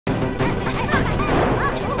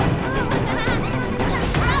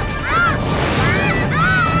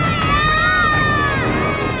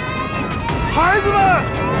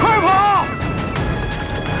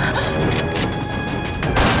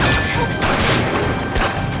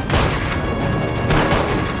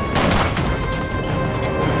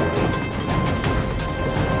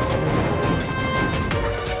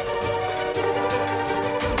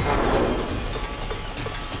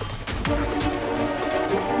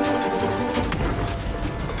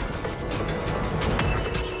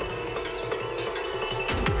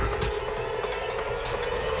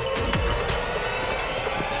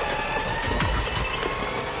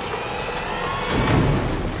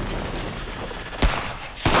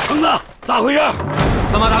橙子，咋回事？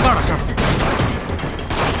三八大盖的事儿。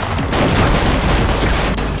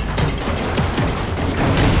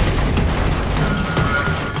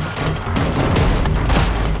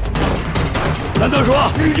难道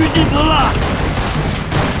说日军进城了？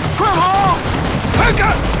快跑！快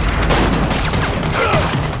赶！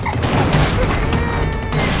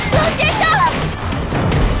罗先生！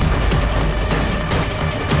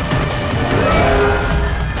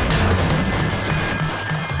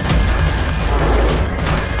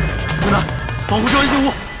等等，保护少爷进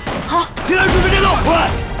屋。好，其他人准备战斗，快！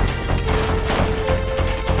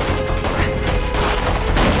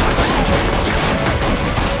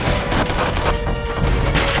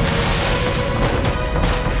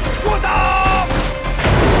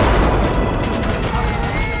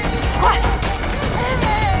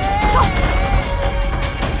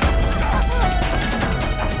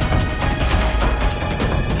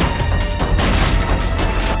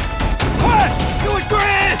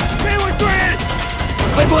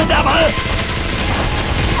 快关大门！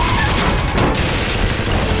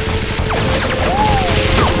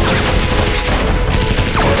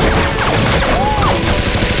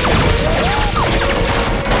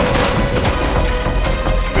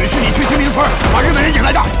准是你去清明村把日本人引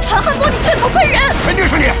来的。韩寒波你血统喷人，肯定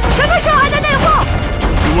是你。什么时候还在内讧？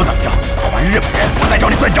你给我等着，打完日本人，我再找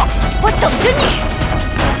你算账。我等着你。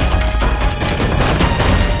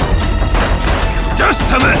炸死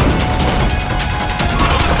他们！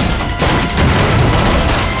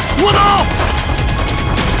 我倒！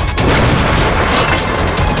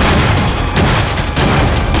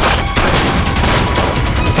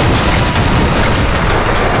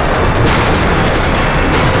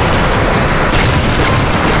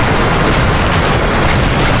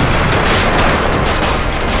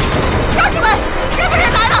乡亲们，日本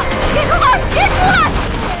人来了！别出门，别出来！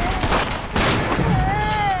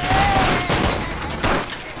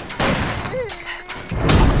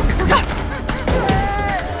从这儿。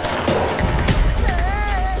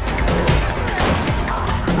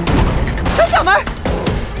 走小门，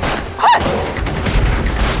快！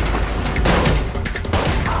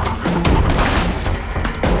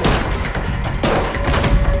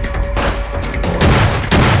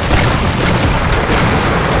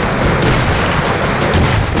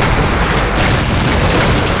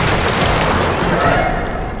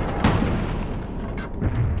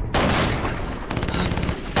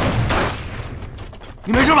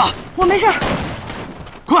你没事吧？我没事。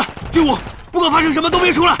快进屋，不管发生什么都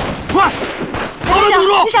别出来！快！ 把门堵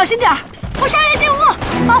住！你小心点！富商爷进屋，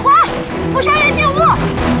宝华，富商爷进屋。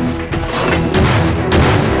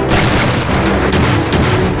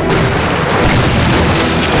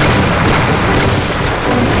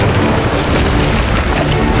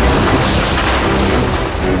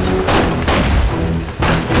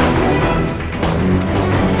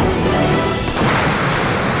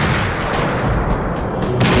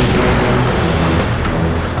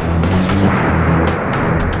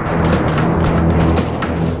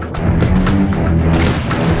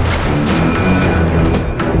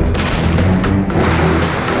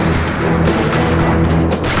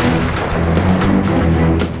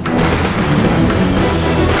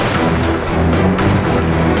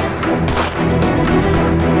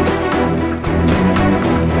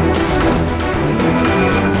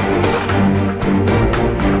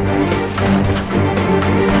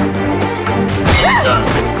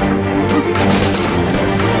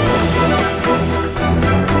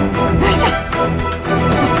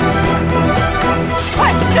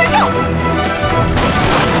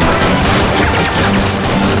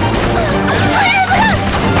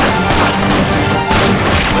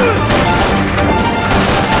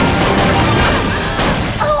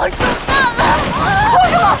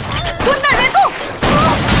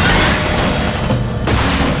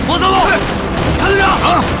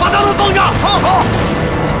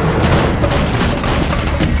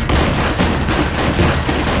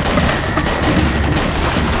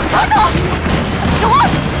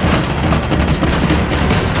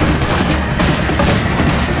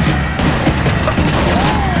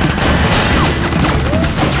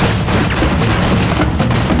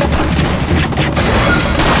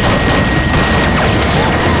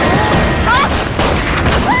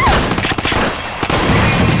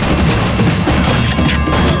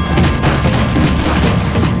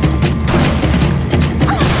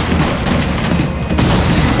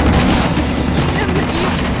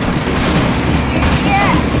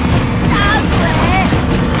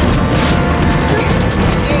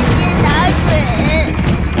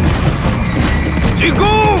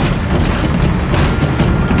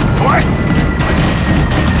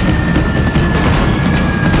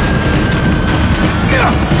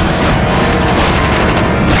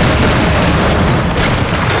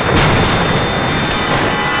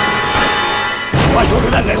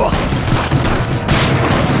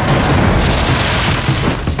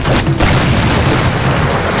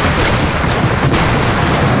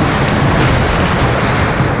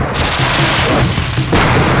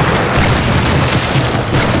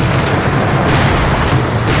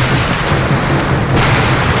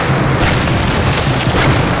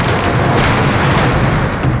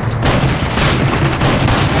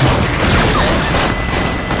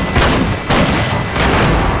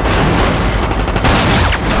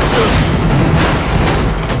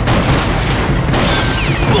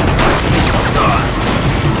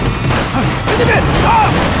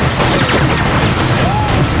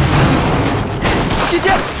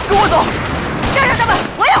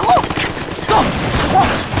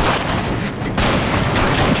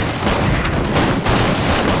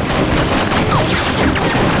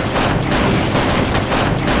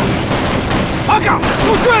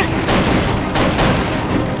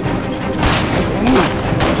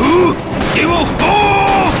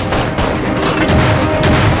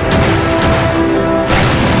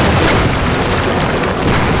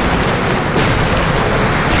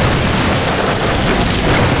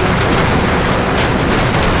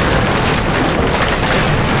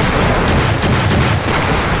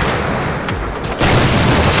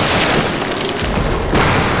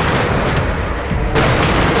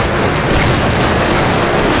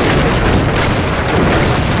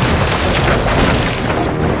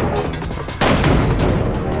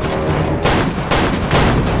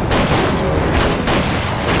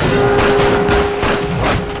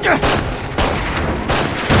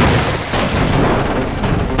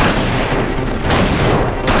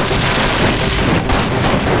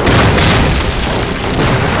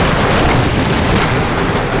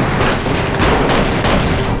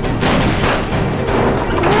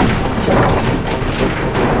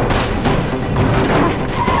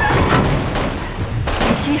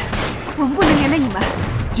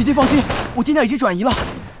爹放心，我爹娘已经转移了。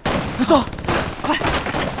走，快！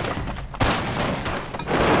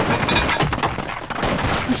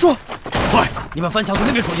说，快，你们翻墙从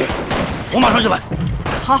那边出去，我马上就来。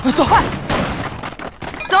好，走，快，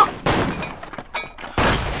走。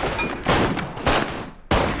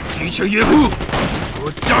机枪掩护，给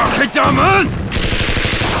我炸开大门！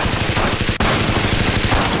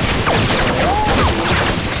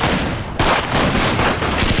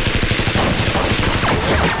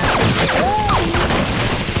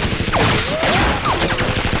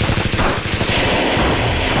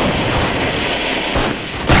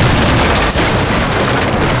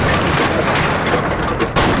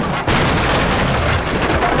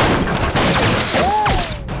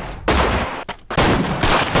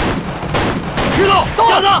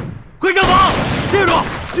 快上房！记住，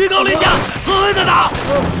居高临下，狠狠的打，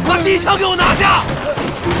把机枪给我拿下！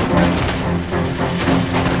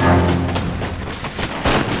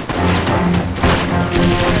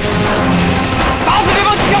打死这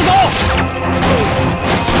帮机枪手！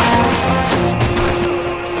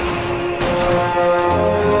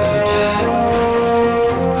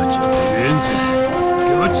把这个园子给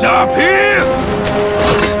我炸平！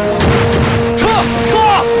撤！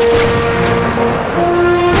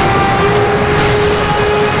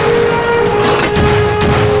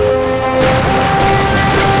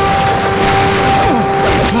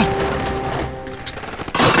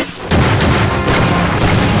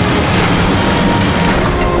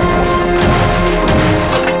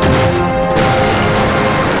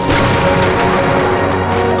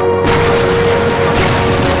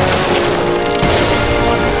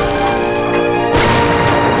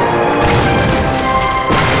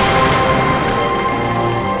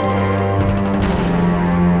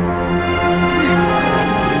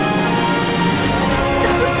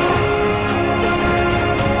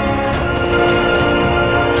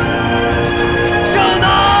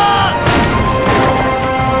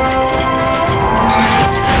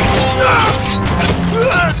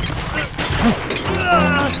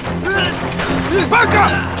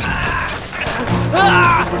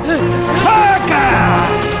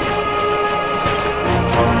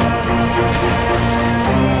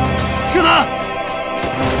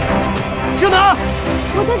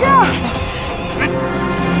 我在这儿。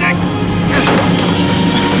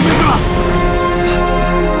你没事吧？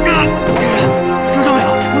受伤没有？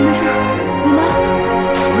我没事，你呢？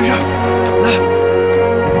我没事，来。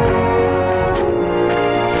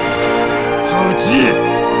抛弃，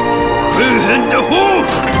狠狠的轰！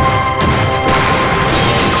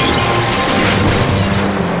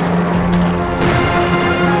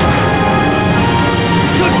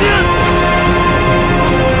小心！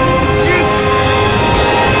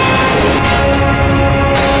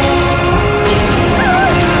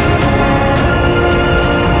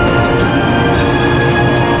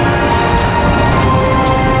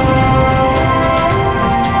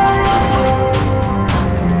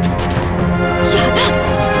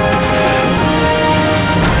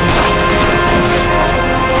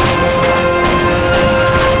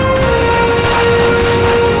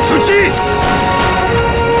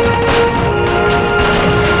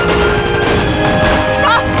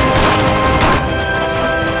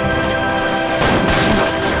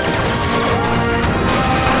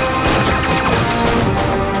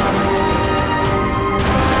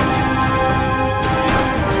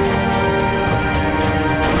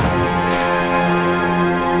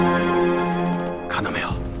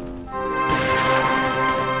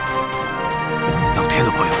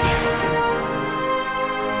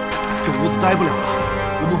 待不了了，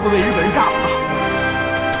我们会被日本人炸死的，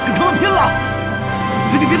跟他们拼了！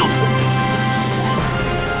你别动！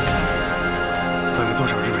外面多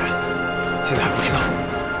少日本人，现在还不知道，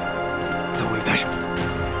在屋里待着。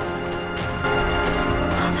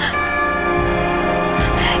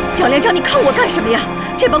杨连长，你看我干什么呀？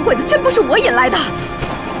这帮鬼子真不是我引来的。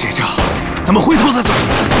这仗咱们回头再算。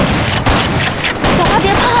小花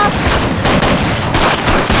别怕。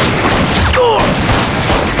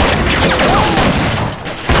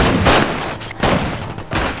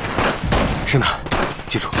 是呢，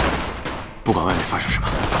记住，不管外面发生什么，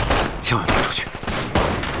千万别出去。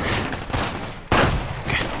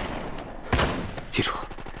给，记住，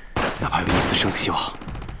哪怕有一丝生的希望，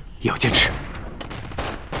也要坚持。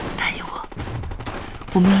答应我，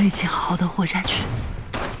我们要一起好好的活下去。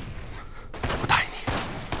我答应你，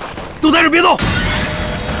都待着别动。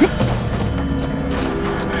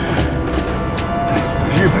该死的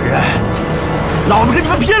日本人，老子跟你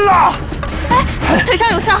们拼了！哎，腿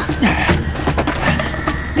上有伤。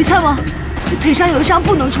 李参谋，腿上有伤，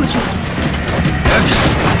不能出去。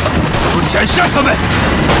给我斩杀他们！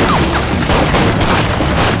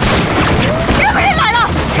日本人来了，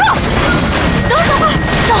撤！走，小花，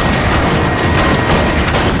走！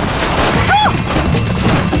撤！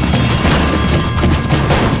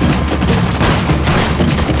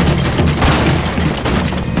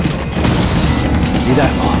李大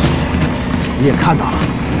夫，你也看到了，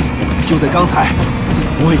就在刚才，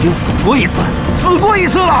我已经死过一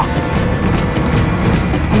次了。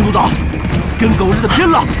龚督导，跟狗日的拼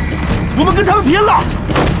了！我们跟他们拼了！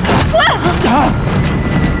滚！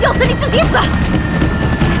要死你自己死！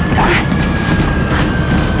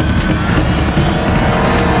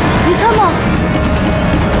李参谋，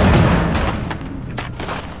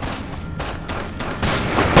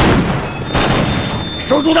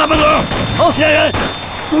守住大门口！好，其他人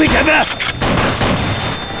注意前面！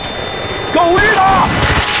狗日的！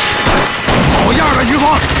好样的，于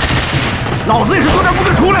峰！老子也是作战部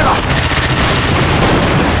队出来的。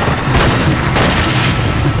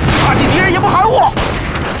打击敌人也不含糊，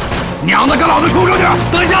娘的，跟老子冲上去！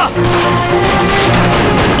等一下，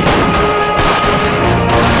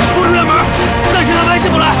封住院门，暂时他们还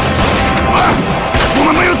进不来。哎，我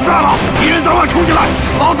们没有子弹了，敌人早晚冲进来，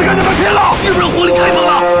老子跟他们拼了！日本人火力太猛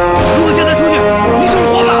了，如果现在出去，你就是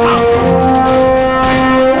活靶子。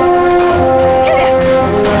这边。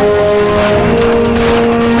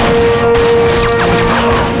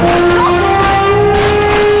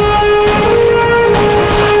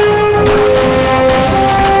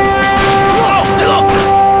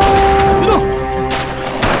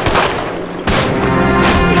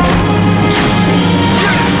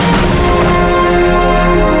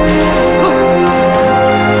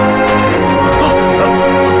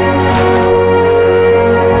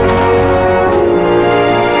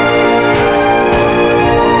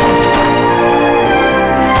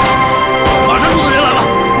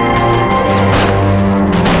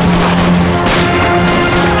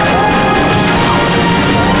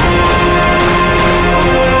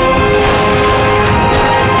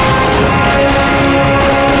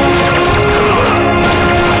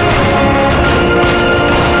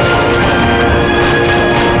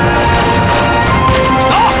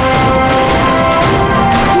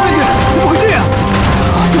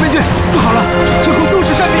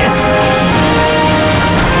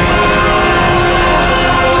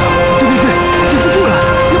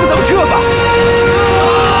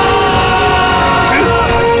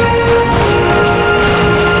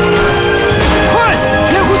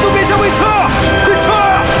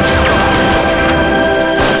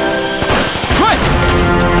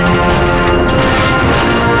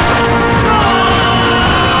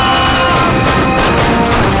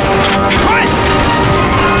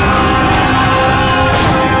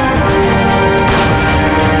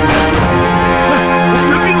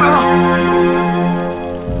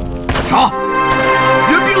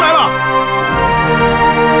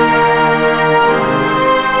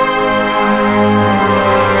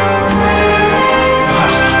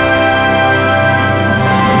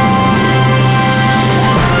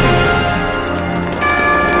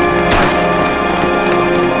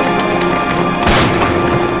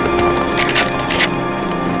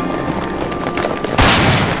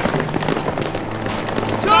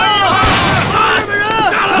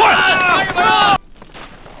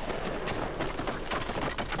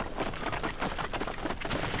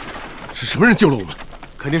什么人救了我们？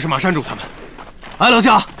肯定是马山主他们。哎，老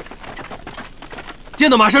夏，见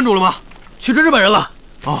到马山主了吗？去追日本人了。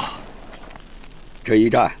哦，这一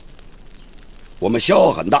战我们消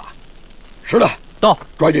耗很大。是的，到，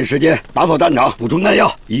抓紧时间打扫战场，补充弹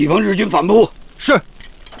药，以防日军反扑。是。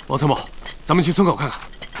王参谋，咱们去村口看看。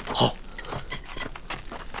好。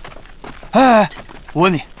哎，我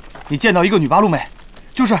问你，你见到一个女八路没？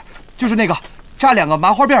就是那个扎2个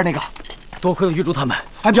麻花辫那个。多亏了玉竹他们，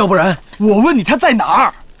要不然我问你她在哪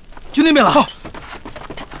儿？就那边了。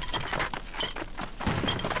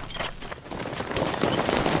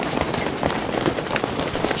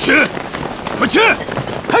去，快去！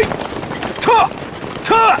嘿，撤！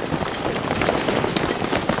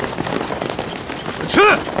去！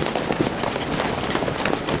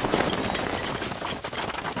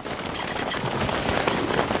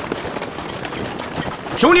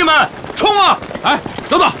兄弟们，冲啊！哎，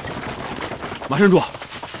等等。马山主，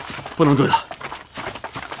不能追了。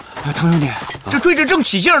哎，唐兄弟，这追着正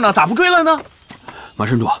起劲呢，咋不追了呢？马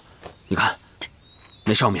山主，你看，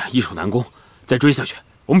那上面易守难攻，再追下去，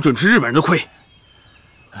我们准吃日本人的亏。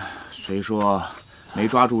虽说没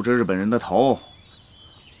抓住这日本人的头，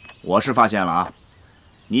我是发现了啊，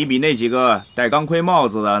你比那几个戴钢盔帽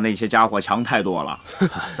子的那些家伙强太多了。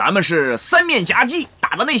咱们是3面夹击，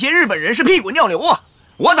打的那些日本人是屁滚尿流啊！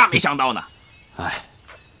我咋没想到呢？哎，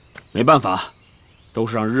没办法，都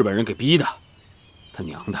是让日本人给逼的。他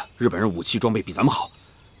娘的，日本人武器装备比咱们好，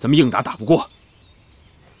咱们硬打打不过。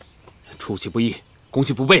出其不意，攻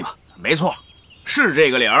其不备嘛。没错，是这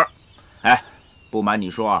个理儿。哎，不瞒你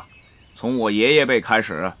说啊，从我爷爷辈开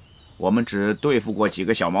始，我们只对付过几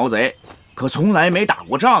个小毛贼，可从来没打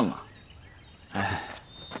过仗啊。哎，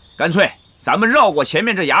干脆咱们绕过前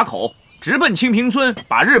面这垭口，直奔清平村，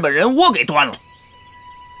把日本人窝给端了。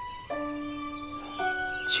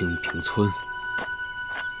清平村。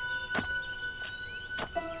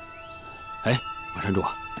哎，马山主，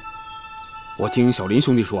我听小林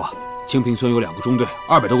兄弟说，清平村有2个中队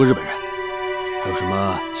，200多个日本人，还有什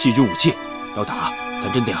么细菌武器，要打，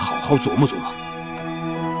咱真得好好琢磨琢磨。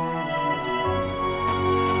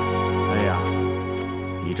哎呀，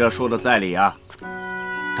你这说的在理啊，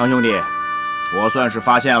堂兄弟，我算是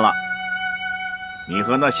发现了，你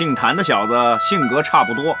和那姓谭的小子性格差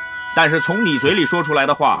不多，但是从你嘴里说出来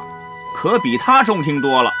的话，可比他中听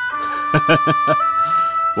多了。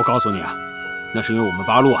我告诉你啊，那是因为我们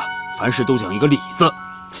八路啊，凡事都讲一个理字。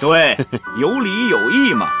对，有理有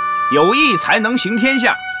义嘛，有义才能行天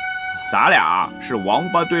下。咱俩是王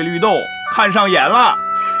八对绿豆，看上眼了。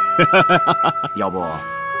要不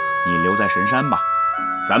你留在神山吧，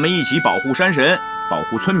咱们一起保护山神，保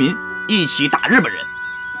护村民，一起打日本人。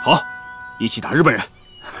好，一起打日本人。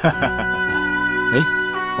哎，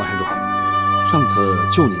王山主，上次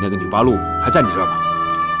救你那个女八路还在你这儿吗？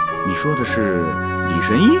你说的是李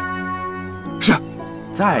神医？是，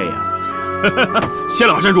在呀。谢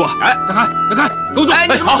了，马山主。哎，大开，跟我走。哎，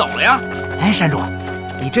你怎么走了呀？哎，山主，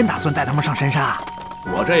你真打算带他们上神山啊？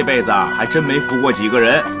我这辈子还真没服过几个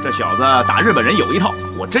人，这小子打日本人有一套，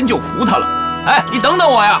我真就服他了。哎，你等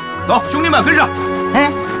等我呀！走，兄弟们跟上。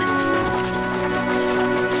哎。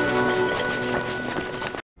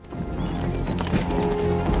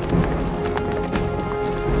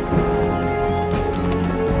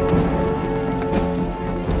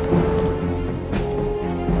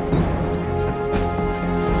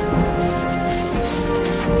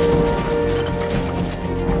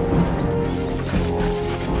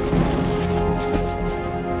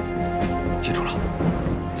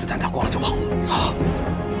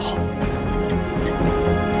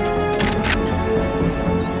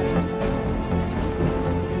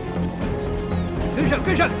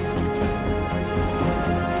跟上！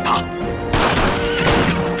打！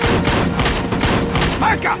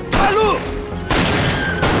马嘎八路！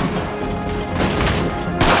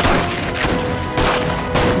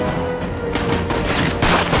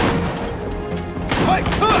快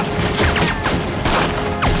撤！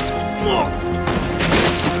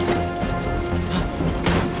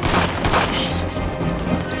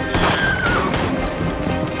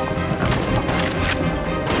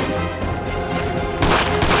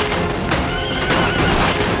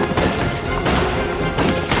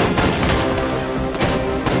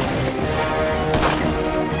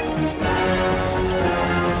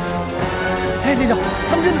连长，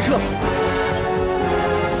他们真的撤了。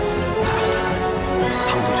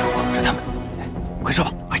汤队长等着他们，快撤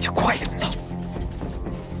吧！哎呀，快点，走！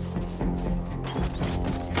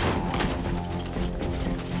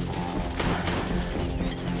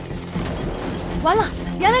完了，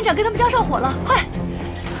杨连长跟他们交上火了，快！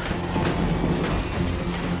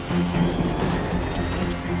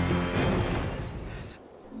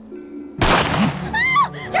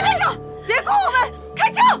杨连长，别管我们，开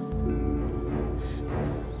枪！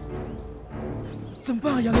怎么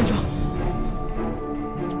办啊，杨连长？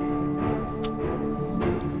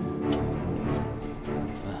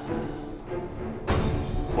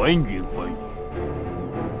欢迎欢迎，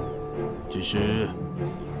只是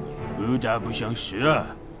不打不相识啊，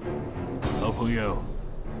老朋友。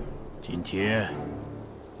今天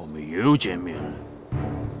我们又见面了，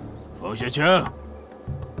放下枪，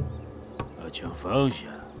把枪放下。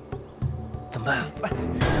怎么办啊？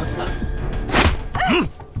要怎么办？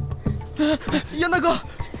杨大哥，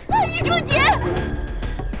易竹节，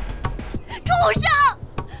畜生！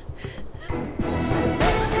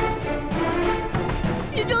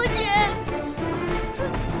易竹节，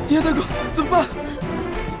杨大哥，怎么办？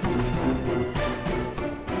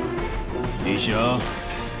你想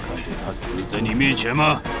看着他死在你面前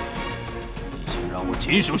吗？你想让我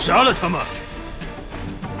亲手杀了他吗？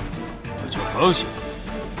把枪放下！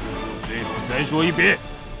我最后再说一遍，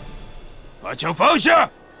把枪放下！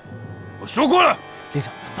我说过了。连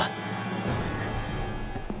长，怎么办？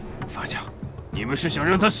放枪！你们是想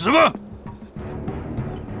让他死吗？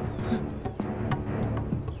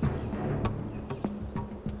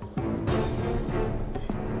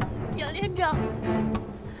杨连长，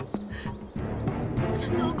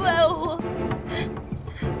都怪我，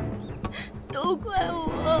都怪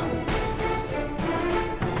我。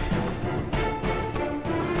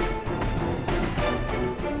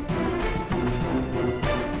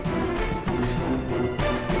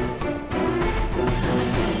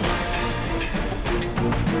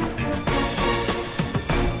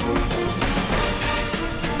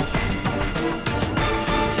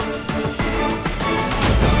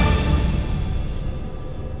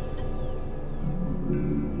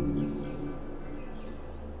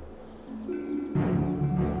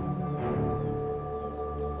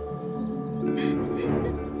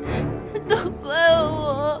都怪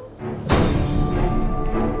我！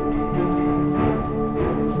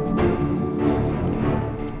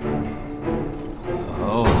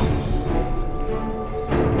好，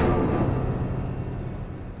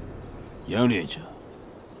杨连长，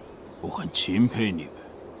我很钦佩你们，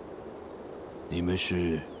你们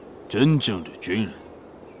是真正的军人。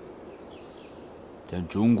但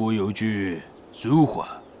中国有句俗话，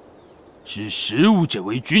识时务者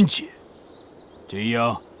为俊杰，这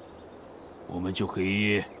样。 我们就可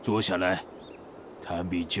以坐下来谈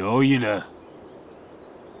笔交易了。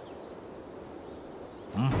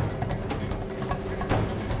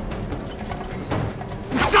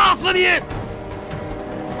炸死你！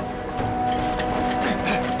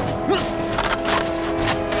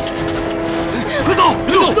快走！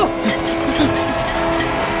走！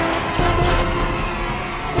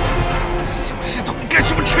小石头，你干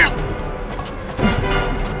什么吃了？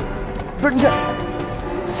不是你看。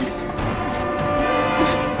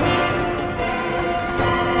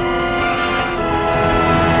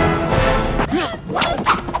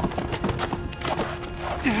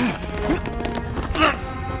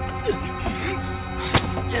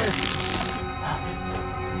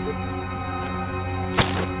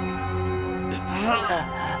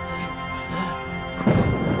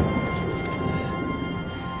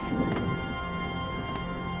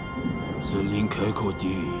 森林开阔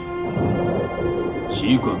地，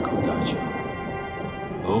习惯搞大枪，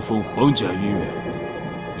暴风皇家医院，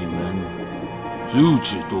你们足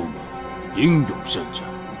智多谋，英勇善战，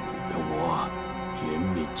让我颜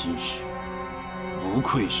面尽失，不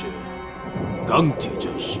愧是钢铁战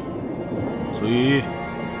士。所以，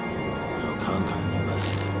我要看看你们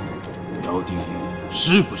到底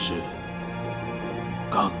是不是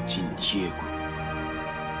钢筋铁骨。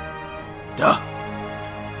打！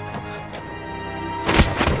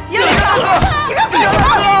 杨连长，你别干什么！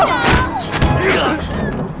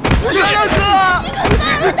杨大哥，你可放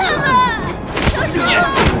了他们！小猪，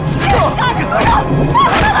去杀这猪手，放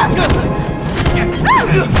了他们！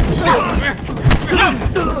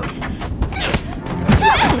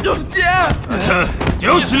姐，他吊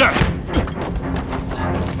起来！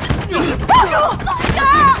放手！放手！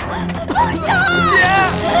放手！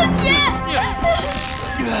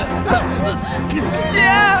姐！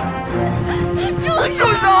住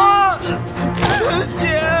手！姐，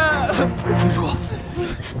女主，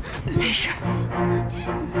没事，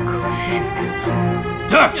可是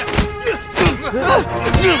他。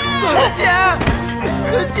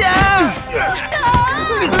姐，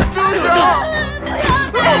住手！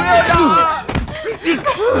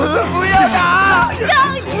不要打！上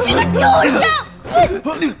你这个畜生！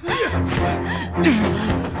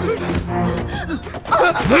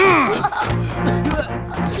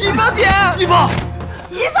一方姐，一方，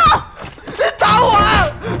一方，打我！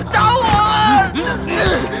打我！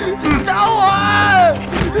打我！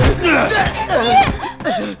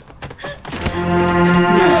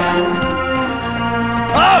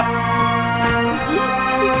啊！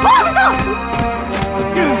放了他！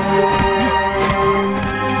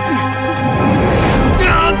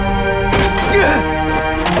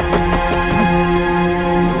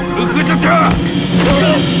狠狠的打！畜生！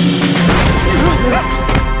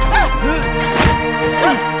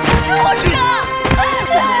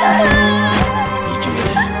你这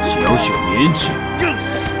小小年纪，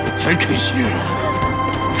死了才可惜。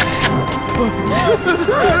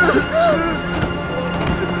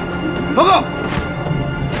报告，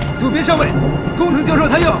渡边上尉，工藤教授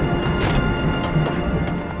他要。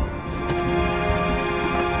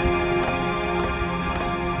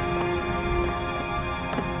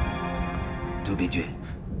渡边君，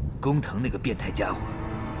工藤那个变态家伙，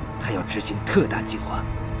他要执行特大计划，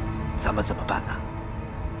咱们怎么办呢？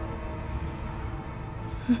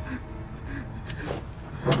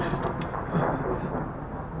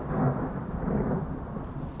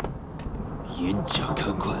严加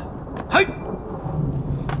看管。嗨，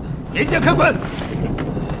严加看管。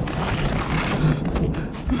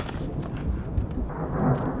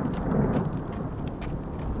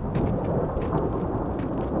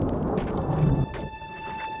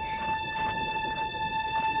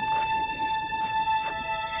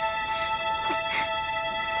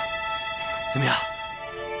怎么样？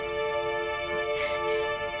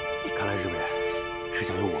看来日本人是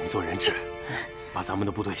想用我们做人质，把咱们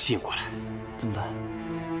的部队吸引过来。怎么办？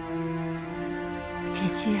铁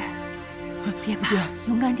七，别怕，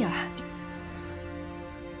勇敢点儿。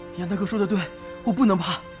杨大哥说的对，我不能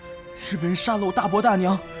怕。日本人杀了我大伯大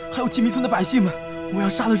娘，还有七民村的百姓们，我要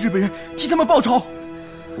杀了日本人，替他们报仇。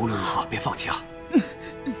无论如何，别放弃啊！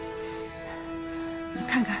你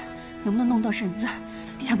看看能不能弄到婶子，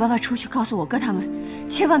想办法出去告诉我哥他们，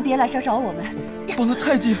千万别来这找我们。绑得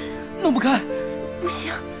太紧，弄不开。不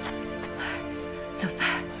行，怎么办？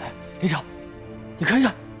连长，你看一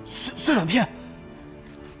下，碎瓦片。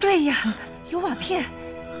对呀，有瓦片。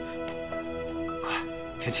快，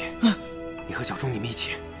天启，你和小钟你们一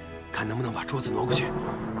起，看能不能把桌子挪过去，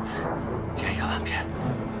捡一个碗片，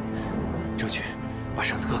争取把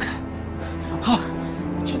绳子割开。好，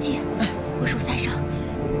天启，我数3声，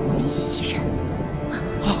我们一起起身。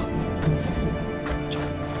好。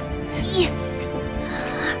1、2、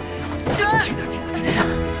3。轻点，轻点，轻点，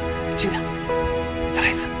轻点，再来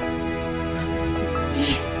一次。1、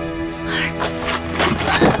2、3。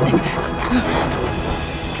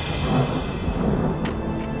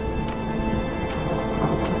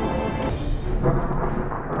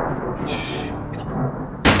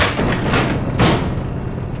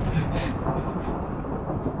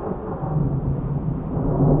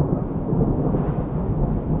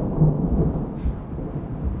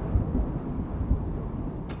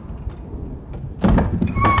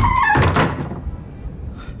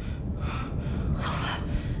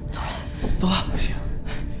走了，不行。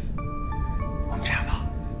我们这样吧，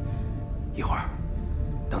一会儿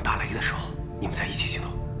等打雷的时候，你们再一起行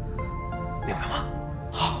动，明白吗？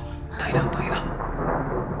好，等一等，等一等，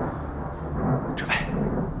准备，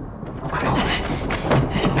快快！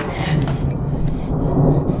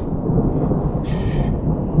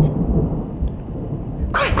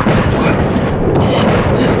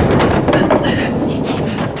天启，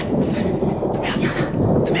怎么样了？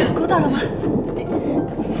怎么样？勾到了吗？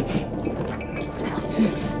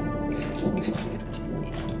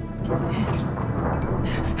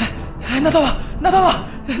拿到了，拿到了，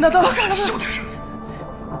拿到了！勾上了吗？小点声。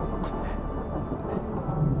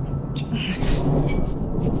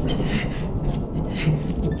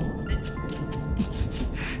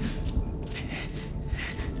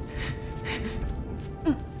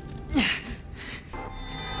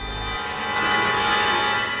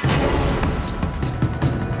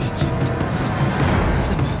天启，怎么了？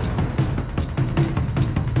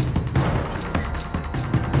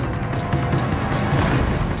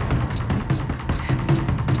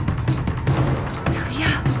怎么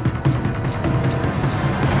样？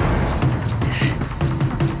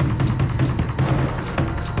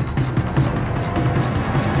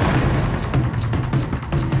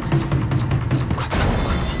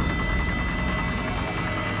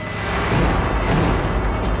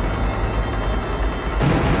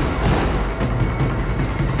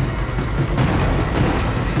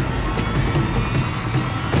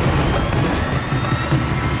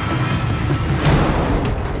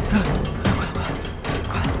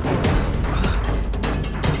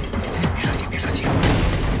别着急，别着急。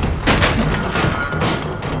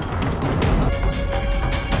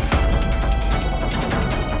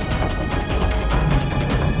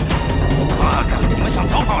八个，你们想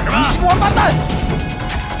逃跑是吧？你是个王八蛋！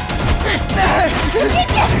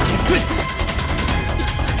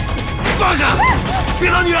八个，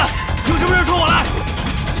别打女人，有什么事冲我来。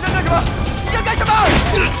你想干什么？你想干什么？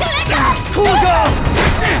畜生！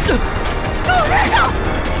狗日的！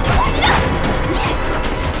畜生！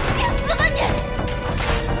你死吧你！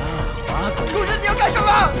狗日，你要干什么？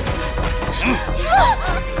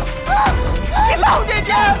你放！姐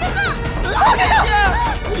姐，放开他！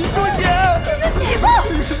李书姐，你放！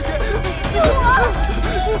救我！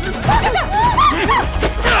放开他！放开他！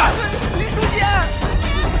李书姐，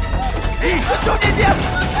周姐姐，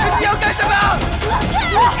你要干什么？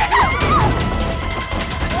放开他！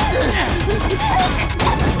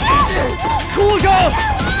畜生！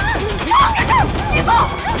放开他！你放！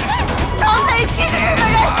遭雷劈的日本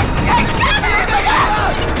人，斩杀的日本人！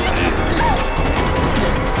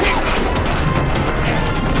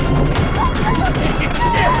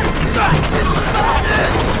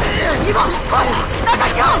一棒，快拿他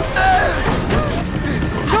枪！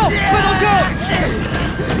上，快动枪！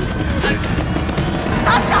打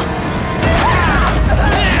死他！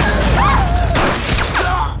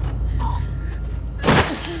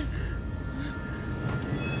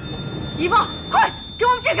一棒，快给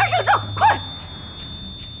我们解开绳子！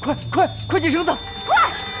快！快解绳子！快！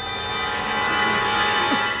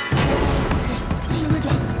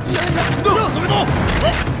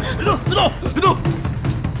别动，别动！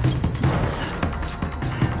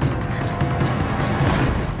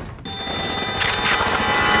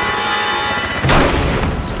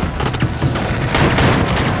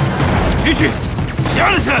继续，下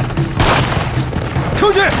了他！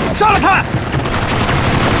出去，杀了他！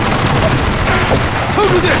冲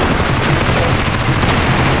出去！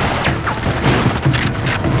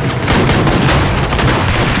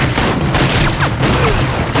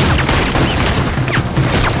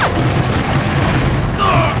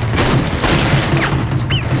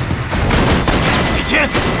几千，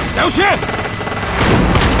小心！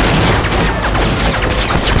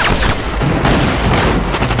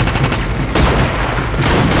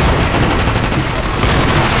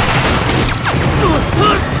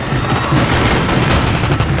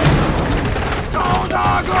赵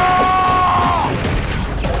大哥，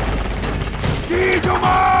弟兄们，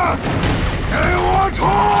给我冲！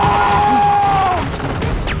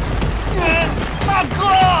大哥，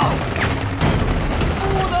不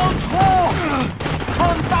能冲！看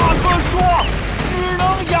大哥说，只能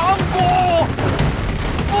佯攻，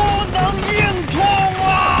不能硬冲啊！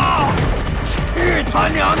去他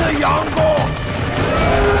娘的佯攻！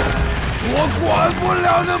我管不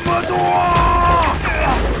了那么多！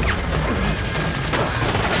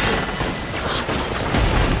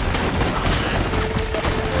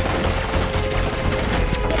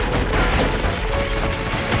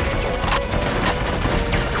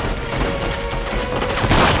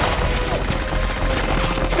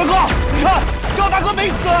大哥，你看，赵大哥没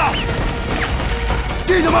死。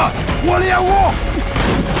弟兄们，我练武！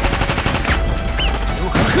如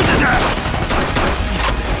何喝着点？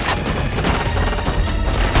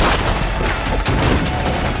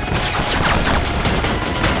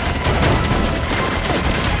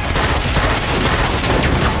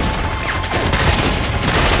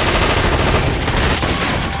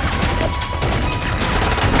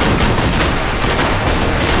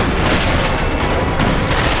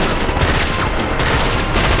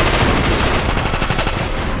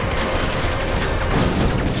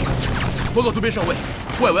报告渡边上尉，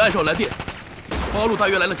外围岸上来电，八路大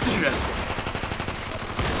约来了70人。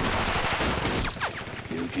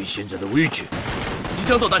友军现在的位置即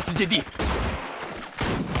将到达集结地。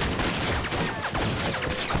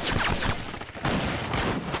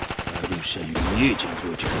大陆善于夜间作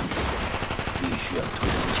战，必须要拖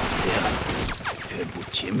到天亮，全部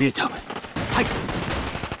歼灭他们。嗨，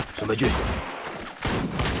上白军，把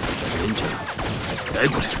连长带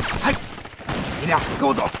过来。嗨，你俩跟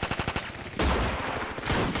我走。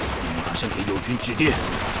马上给友军致电，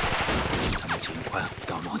请他们尽快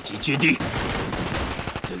赶往集结地，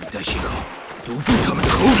等待信号，堵住他们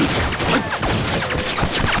的后路。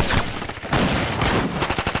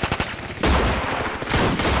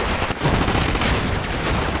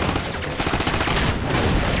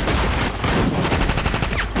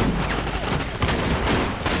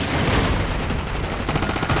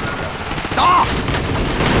打！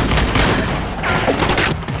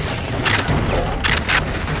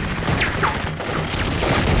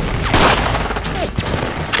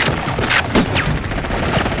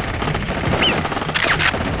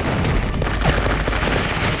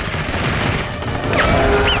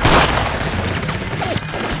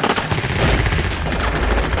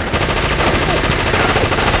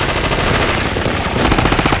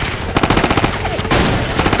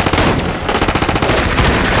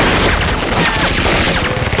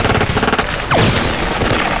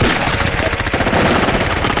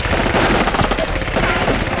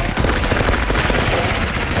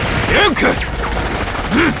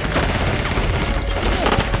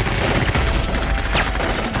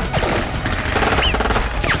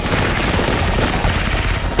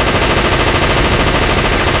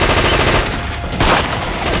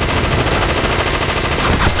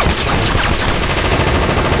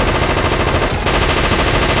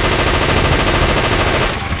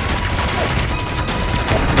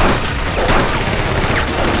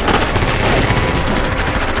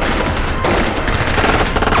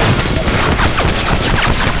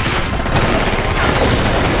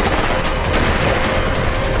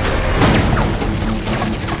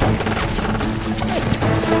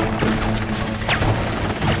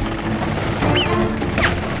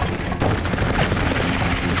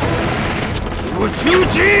出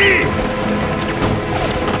击！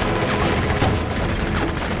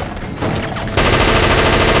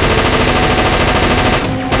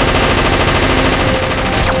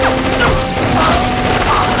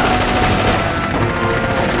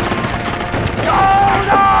赵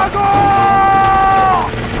大哥！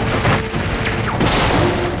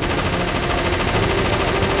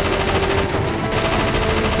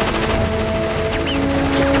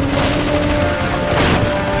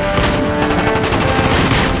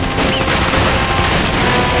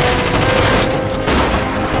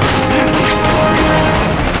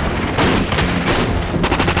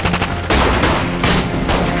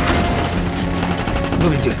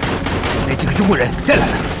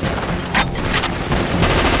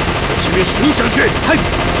嘿，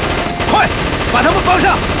快，把他们绑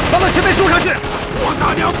上，绑到前面树上去！我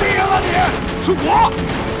大娘病了你！是我，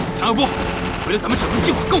唐二部，为了咱们整个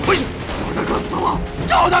计划，跟我回去。赵大哥死了，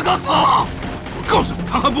赵大哥死了！我告诉你，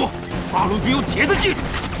唐汉部，八路军有铁的纪律，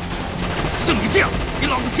像你这样，连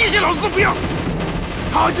老子提携老子都不要。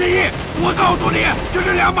唐继义，我告诉你，这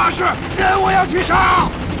是两码事，人我要去杀。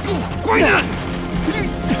给我回去！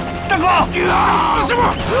大哥，想死是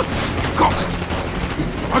吗？告诉你，你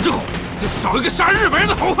死了之后，就少一个杀日本人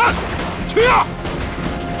的好汉。去啊！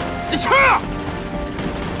你去啊！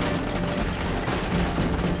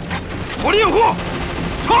火力掩护，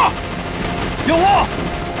撤！有我。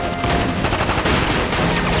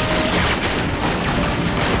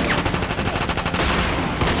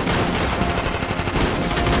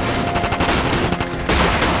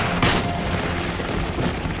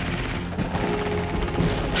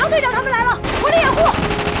唐队长他们来了，火力掩护！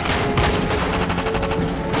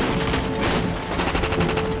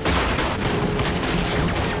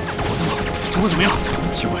我怎么？情况怎么样？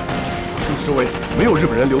奇怪，村子周围没有日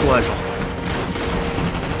本人流动岸守。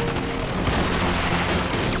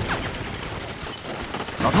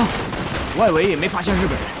老汤，外围也没发现日本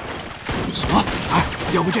人。什么？哎，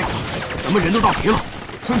要不这样，咱们人都到齐了，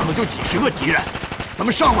村口就几十个敌人，咱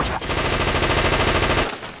们上过去。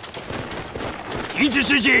停止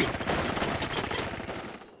示警！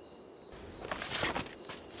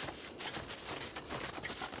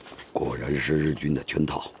果然是日军的圈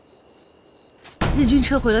套。日军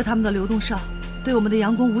撤回了他们的流动哨，对我们的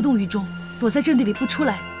佯攻无动于衷，躲在阵地里不出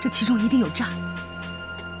来，这其中一定有诈。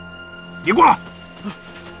你过来！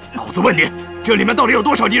老子问你，这里面到底有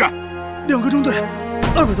多少敌人？2个中队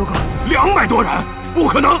，200多个。200多人？不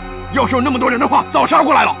可能！要是有那么多人的话，早杀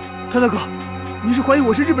过来了。谭大哥，你是怀疑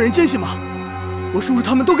我是日本人奸细吗？我叔叔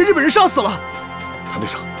他们都给日本人杀死了。谭队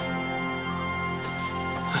长，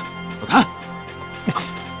老谭，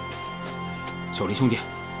小林兄弟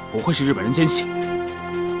不会是日本人奸细。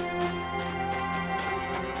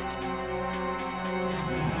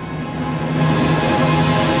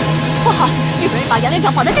不好，日本人把杨连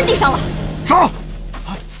长绑在阵地上了。杀！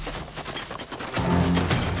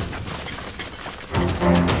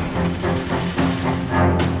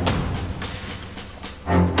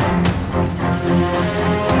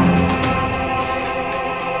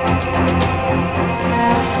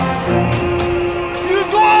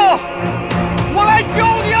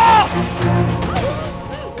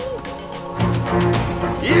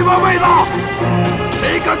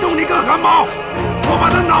动你根汗毛，我把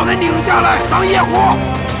他脑袋拧下来当夜壶。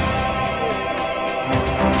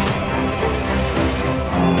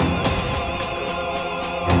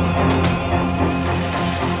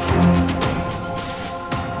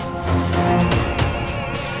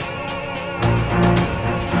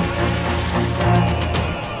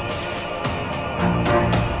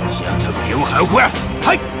想这个给我喊快，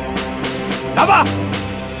嗨，打吧，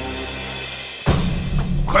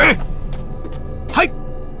快！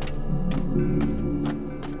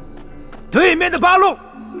对面的八路，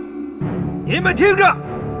你们听着，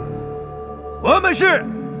我们是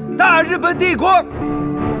大日本帝国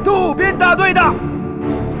渡边大队的。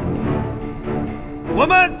我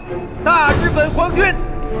们大日本皇军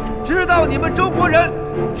知道你们中国人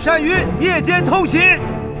善于夜间偷袭，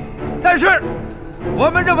但是我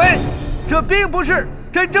们认为这并不是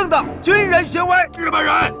真正的军人行为。日本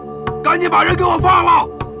人，赶紧把人给我放了，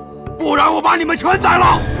不然我把你们全宰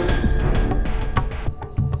了！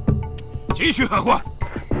继续喊话！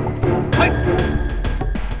嘿，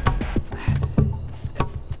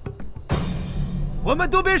我们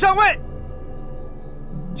渡边上尉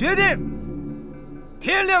决定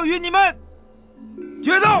天亮与你们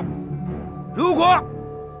决斗。如果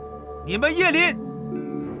你们夜里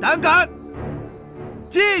胆敢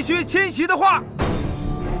继续侵袭的话，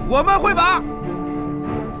我们会把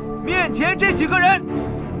面前这几个人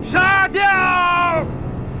杀掉。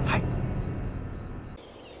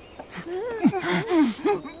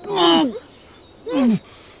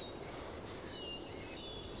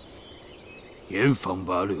严防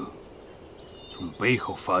八路从背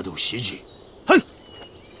后发动袭击。嘿！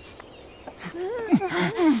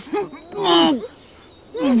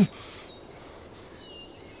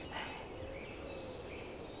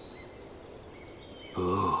不，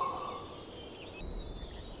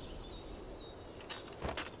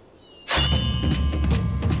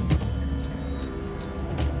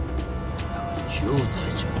就在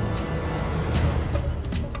这，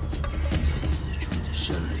在此处的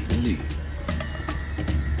山林里，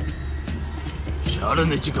杀了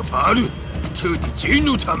那几个八路，彻底激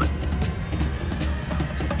怒他们，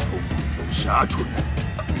在痛苦中杀出来，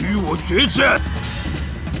与我决战。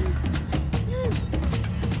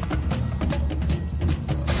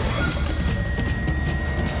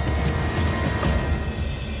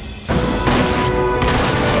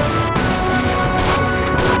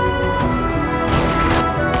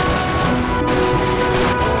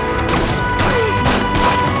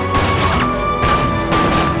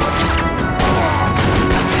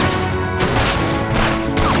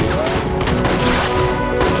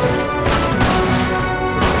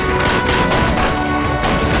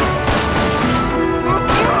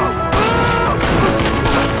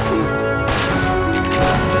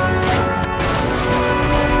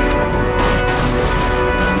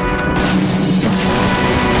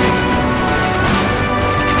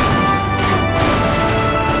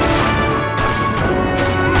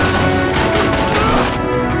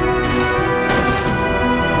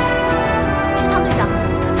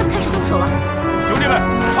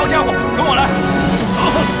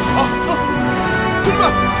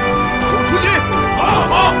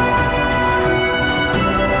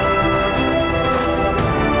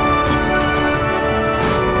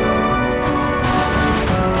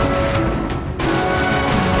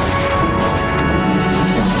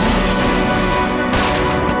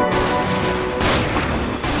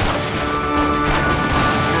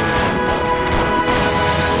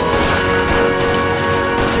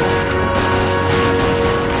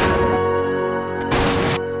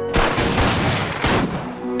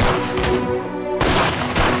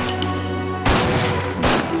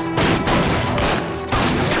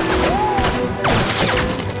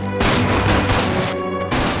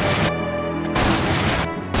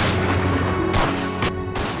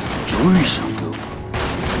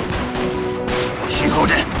信号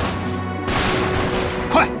弹，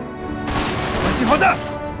快，换信号弹！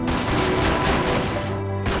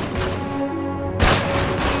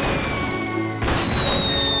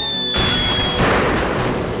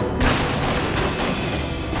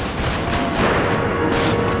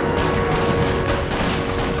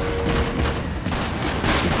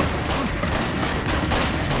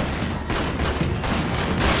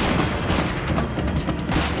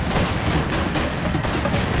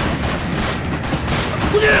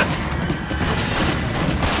出去！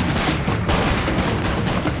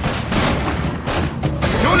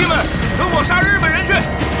兄弟们，跟我杀日本人去！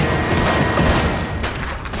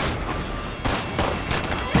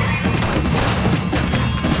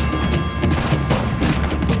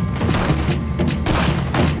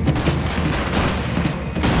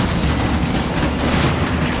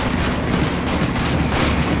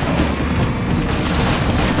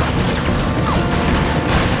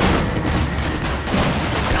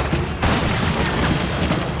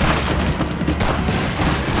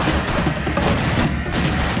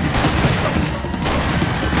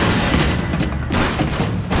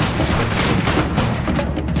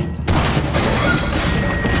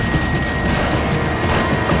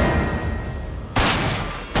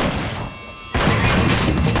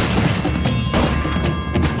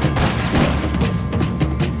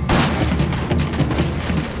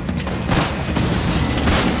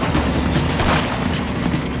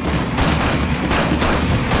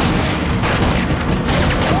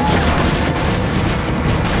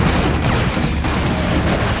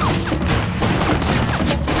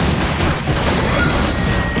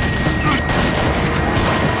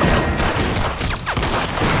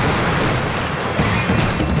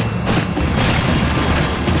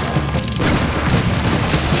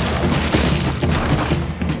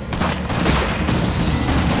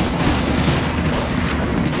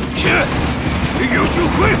有机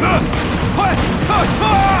会了！快撤！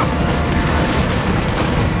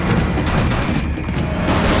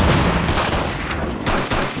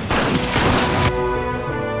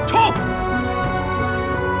冲！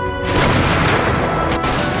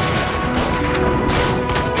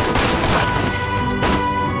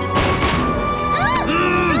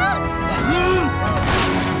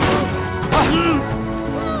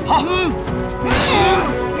好。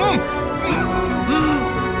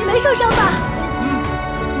你没受伤吧？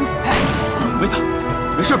梅子，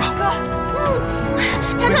没事吧？哥，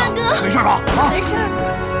探探哥，没事吧？没事。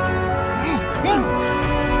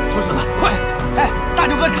臭小子，快！哎，大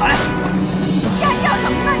舅哥查来！瞎叫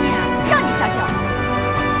什么呢你？让你瞎叫！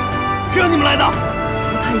惹你们来的！我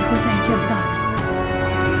怕以后再也见不到他。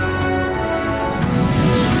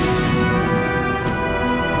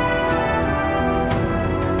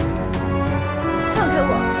放开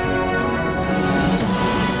我！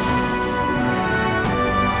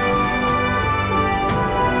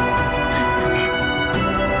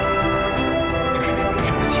这是日本人生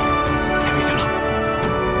的气，太危险了！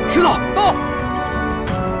石头到，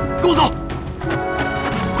跟我走，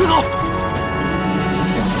快走！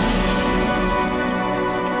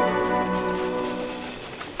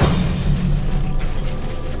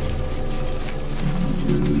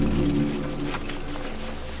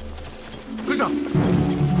跟上！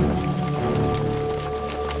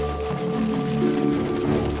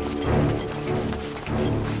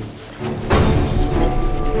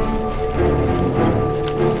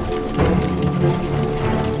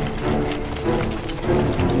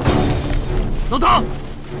老唐，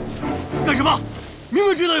干什么？明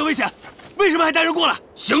明知道有危险，为什么还带人过来？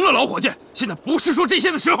行了，老伙计，现在不是说这些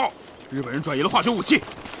的时候。日本人转移了化学武器，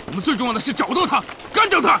我们最重要的是找到他，干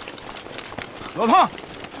掉他。老唐，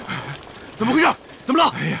怎么回事？怎么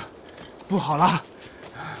了？哎呀，不好了！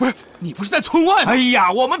不是你不是在村外吗？哎呀，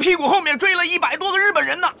我们屁股后面追了100多个日本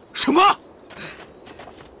人呢！什么？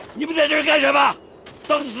你们在这儿干什么？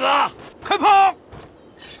等死啊！开炮！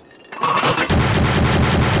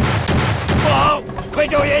不好，快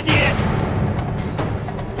救援地！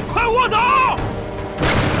快卧倒！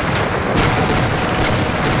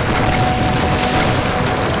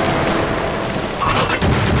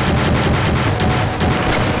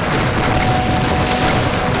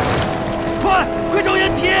快找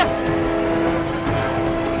掩体！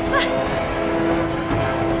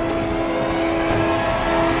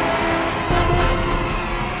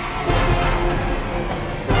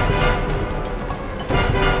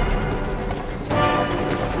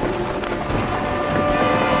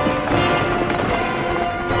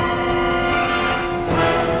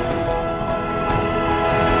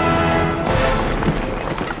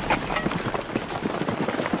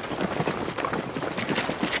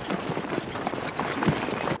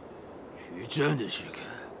真的时刻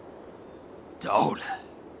到了，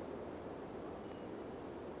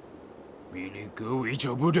命令各位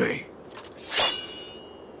小部队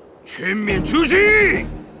全面出击！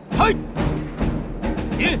嗨，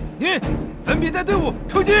你分别带队伍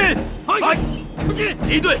出击！嗨，出击！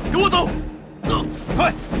第一队跟我走，走，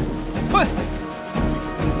快！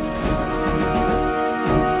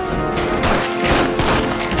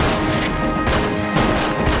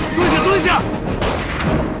蹲下！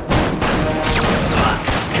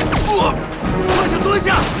蹲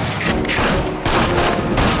下！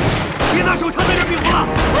别拿手枪在这比划了！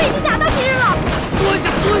我已经打到敌人了！蹲下！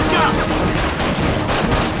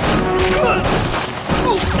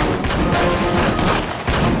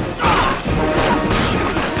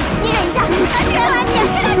你忍一下，安全安全，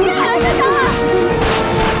是的，你还能受伤了。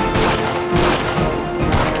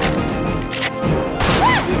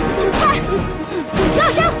快！要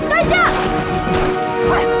伤，担架！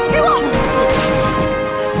快，给我！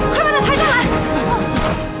快把他抬上来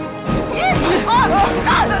！1、2、3，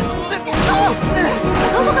走！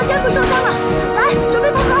头部和肩部受伤了，来，准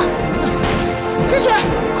备缝合。止血，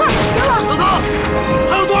快，给我！老唐，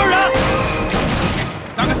还有多少人？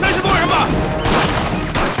大概30多人吧。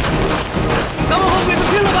咱们和鬼子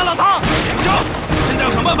拼了吧，老唐！行，现在要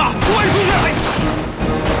想办法突围出去。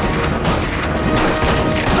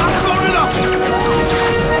拿着高人了！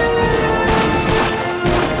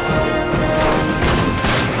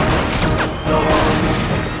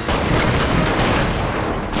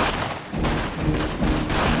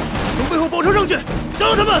从背后包抄上去，杀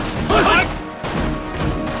了他们！快！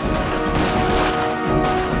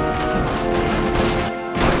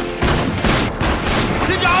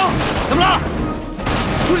连长，怎么了？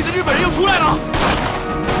村里的日本人又出来了。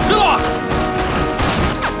知道了。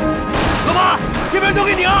老八，这边交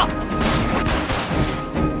给你啊！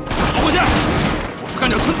老伙计，我去干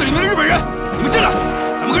掉村子里面的日本人，你们进来，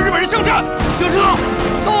咱们跟日本人巷战。行，知道。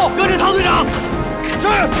到，跟着唐队长。是，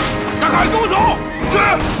大凯跟我走。是。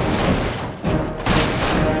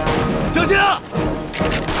小心啊！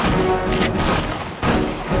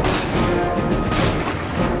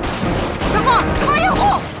小莫，帮掩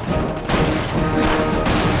护！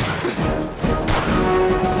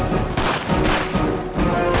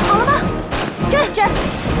好了吗？站！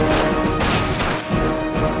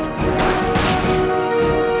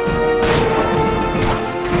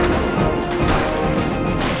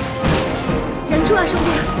忍住啊，兄弟，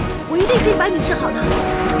我一定可以把你治好的。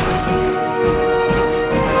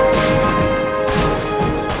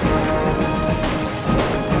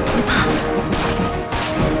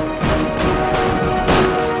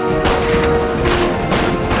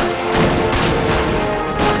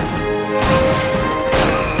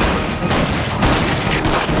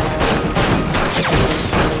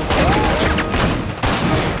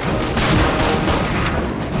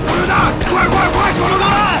快，手榴弹！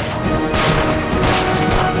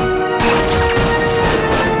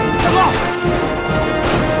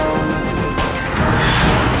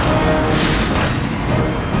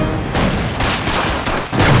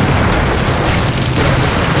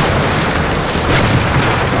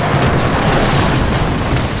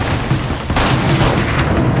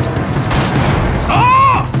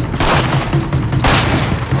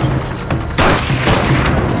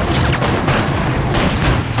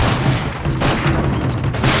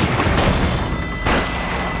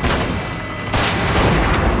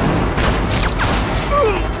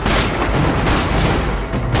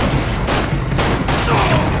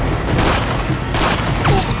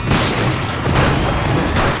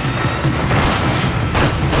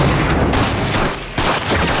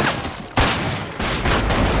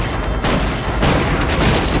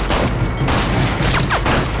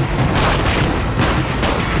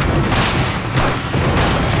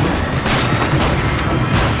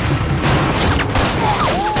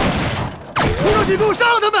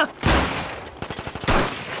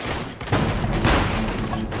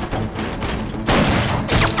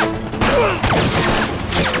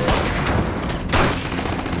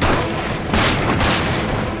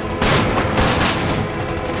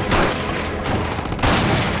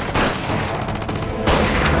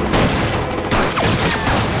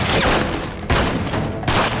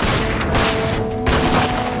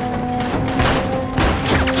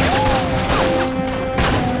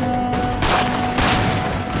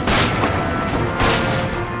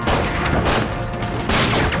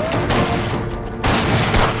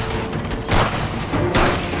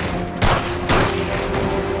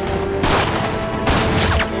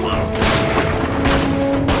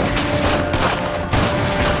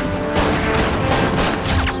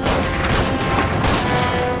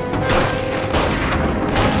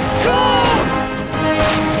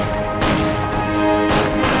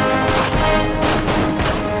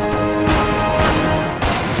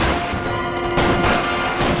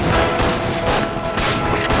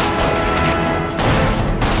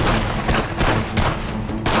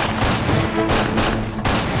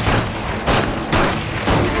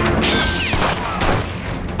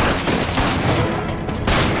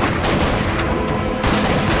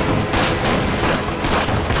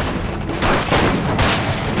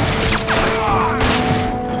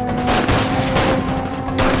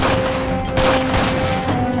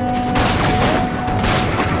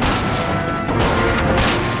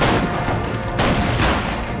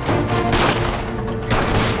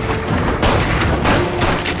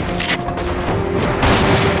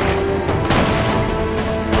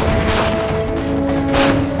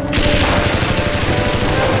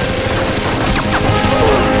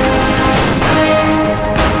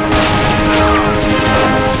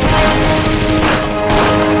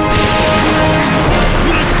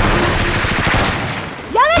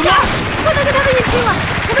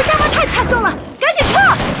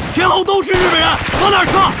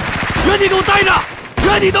你给我待着！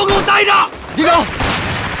原地都给我待着！李刚，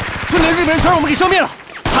村里的日本人全让我们给消灭了。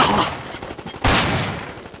太好了！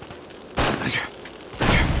兰芝，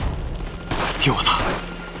听我的，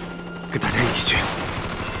跟大家一起去，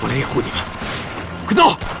我来掩护你们。快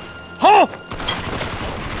走！好。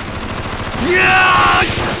呀！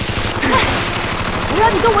我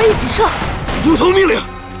让你跟我一起撤。服从命令，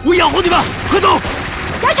我养活你们，快走！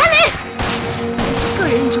杨山林，这是个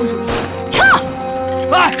人英雄主义，撤！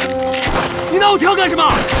哎，你拿我枪干什么？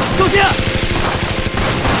小心！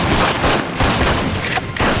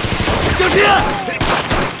小心！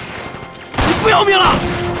你不要命了？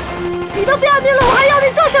你都不要命了，我还要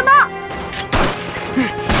你做什么？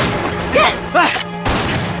哎，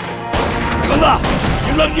橙子，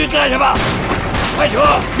你愣劲干什么？快撤！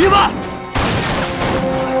明白。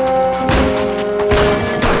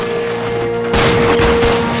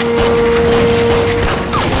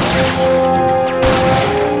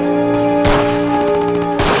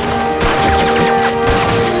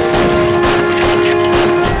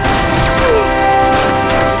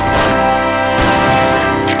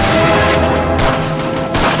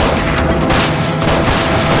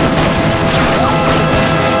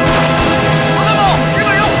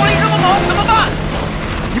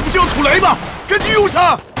土雷吧，这具用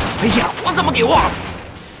上。哎呀，我怎么给忘了？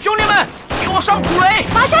兄弟们，给我上土雷！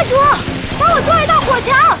马山主，帮我做一道火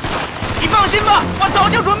墙。你放心吧，我早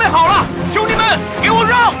就准备好了。兄弟们，给我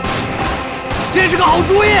让！这是个好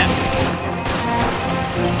主意。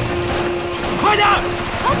快点！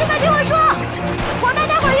同志们，听我说，火弹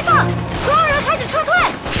待会儿一放，所有人开始撤退。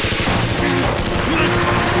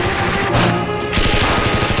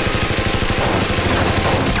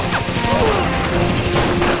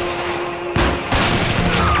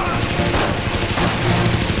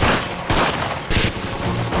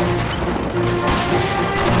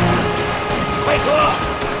快撤！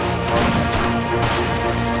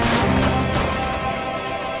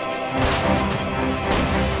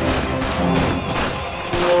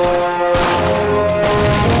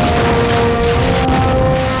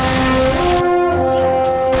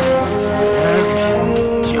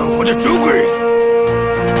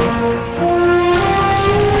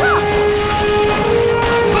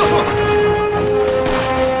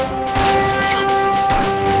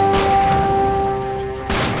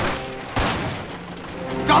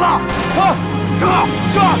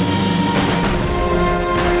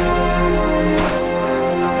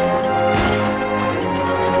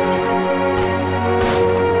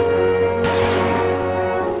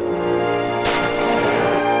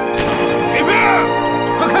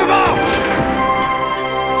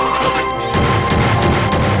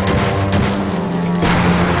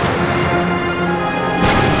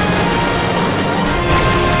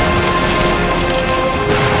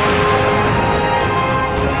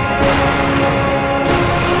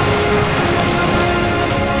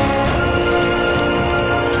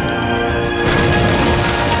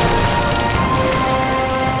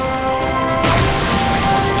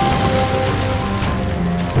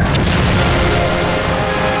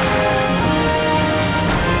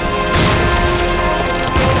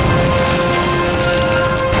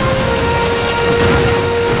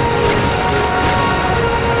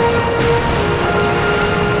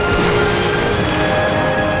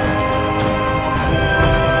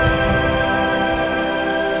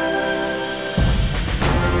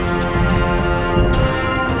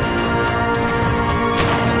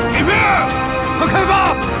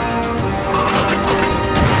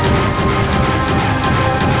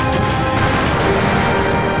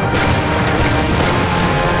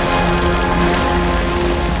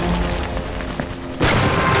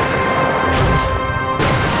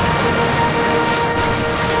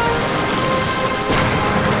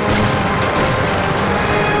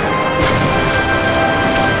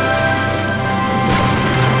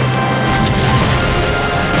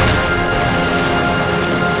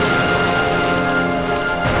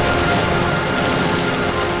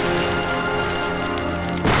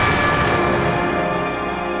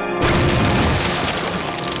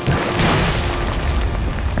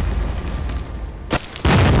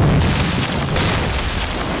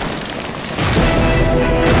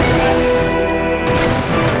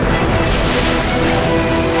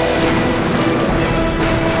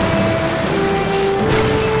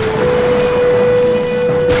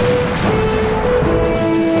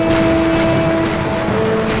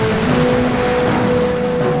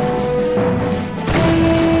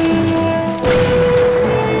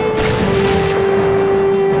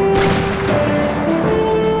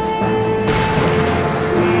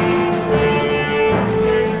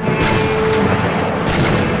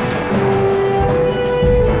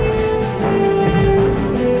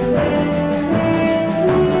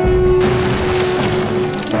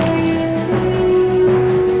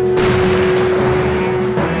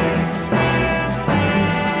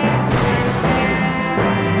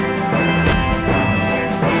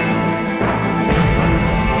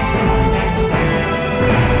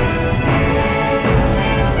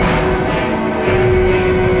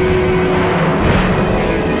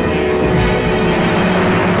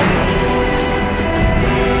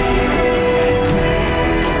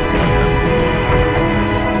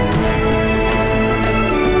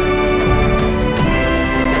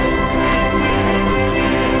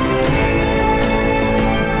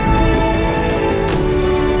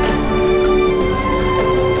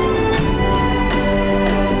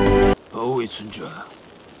位村长，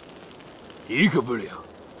一个不留。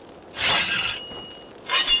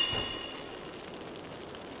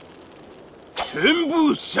全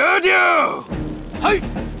部杀掉！嘿，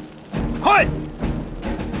快！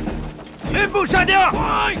全部杀掉！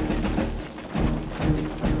快！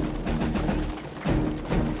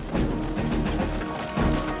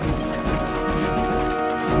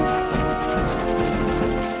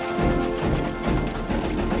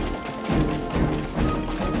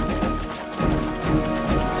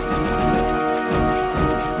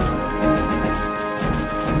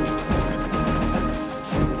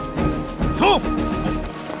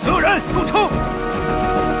所有人，给我冲！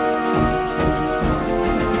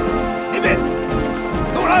那边，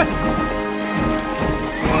跟我来！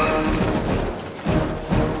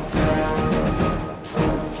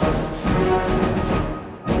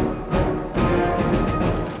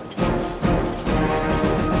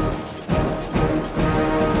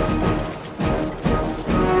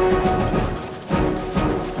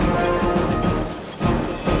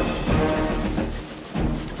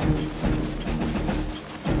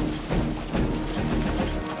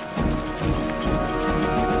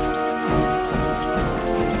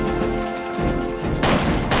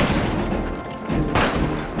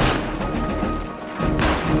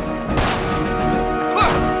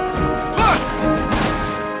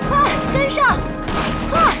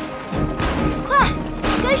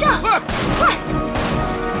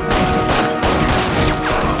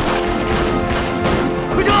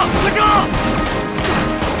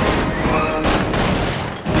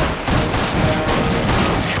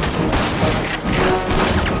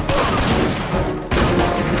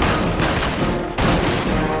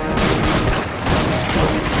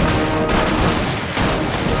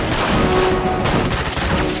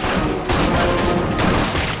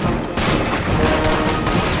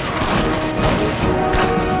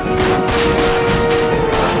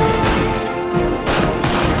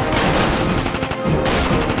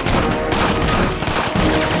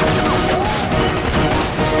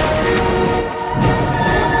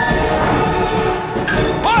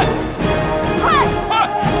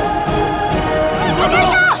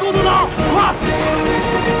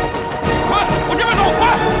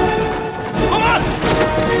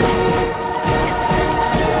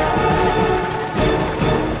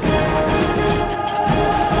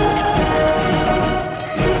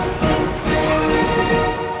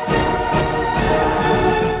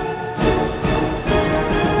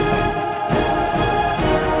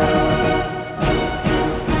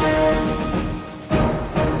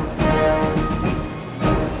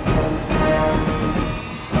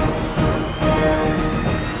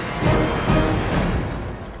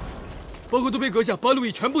包裹都被阁下把路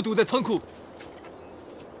易全部堵在仓库。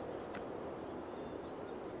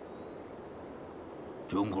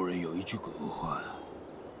中国人有一句古话：“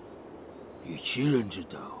以其人之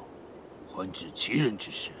道，还治其人之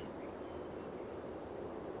身。”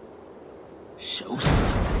烧死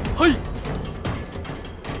他！嘿！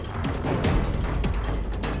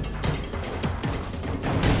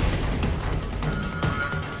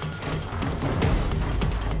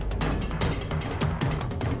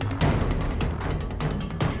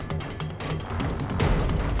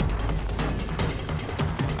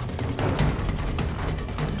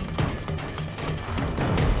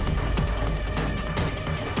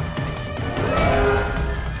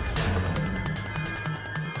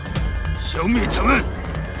消灭他们！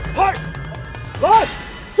快，来，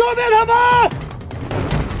消灭他们！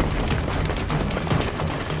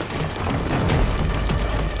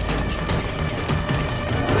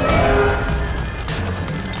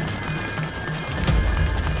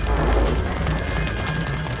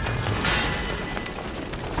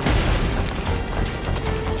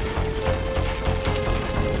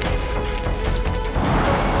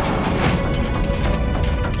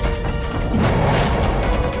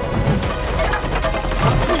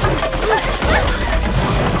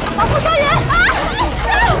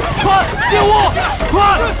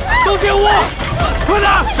都进屋！快点，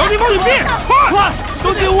找地方隐蔽！快，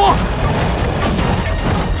都进屋！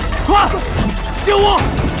快，进屋！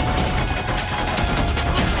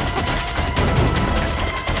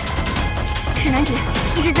是男爵，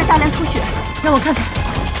一直在大量出血，让我看看。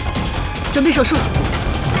准备手术。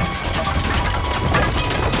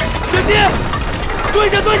小心！蹲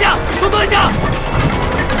下，蹲下，都蹲下！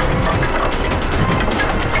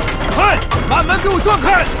快，把门给我撞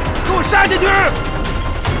开，给我杀进去！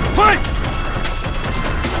快！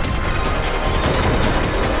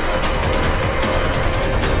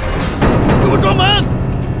给我撞门！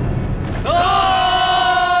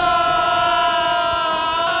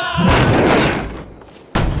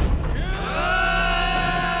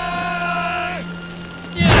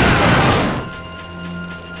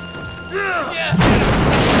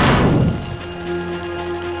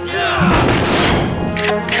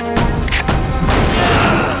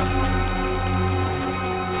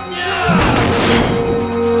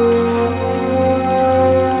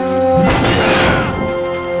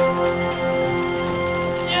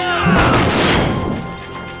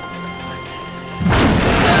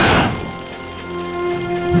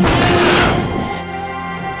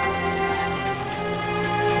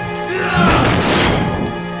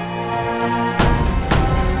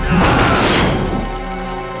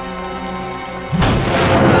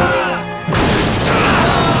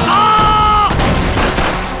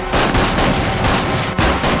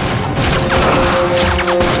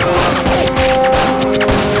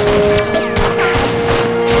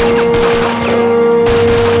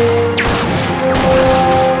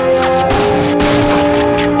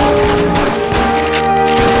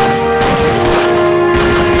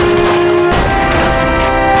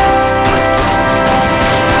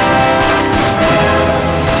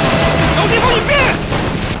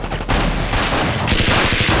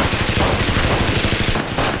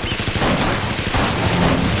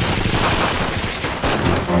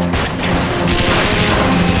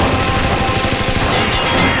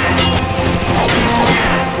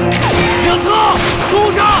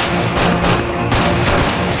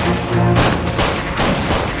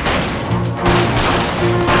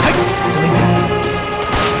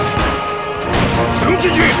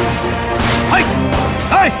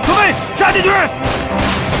备，准备，杀进去！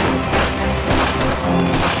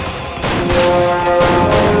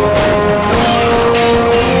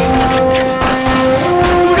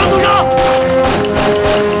堵上，堵上！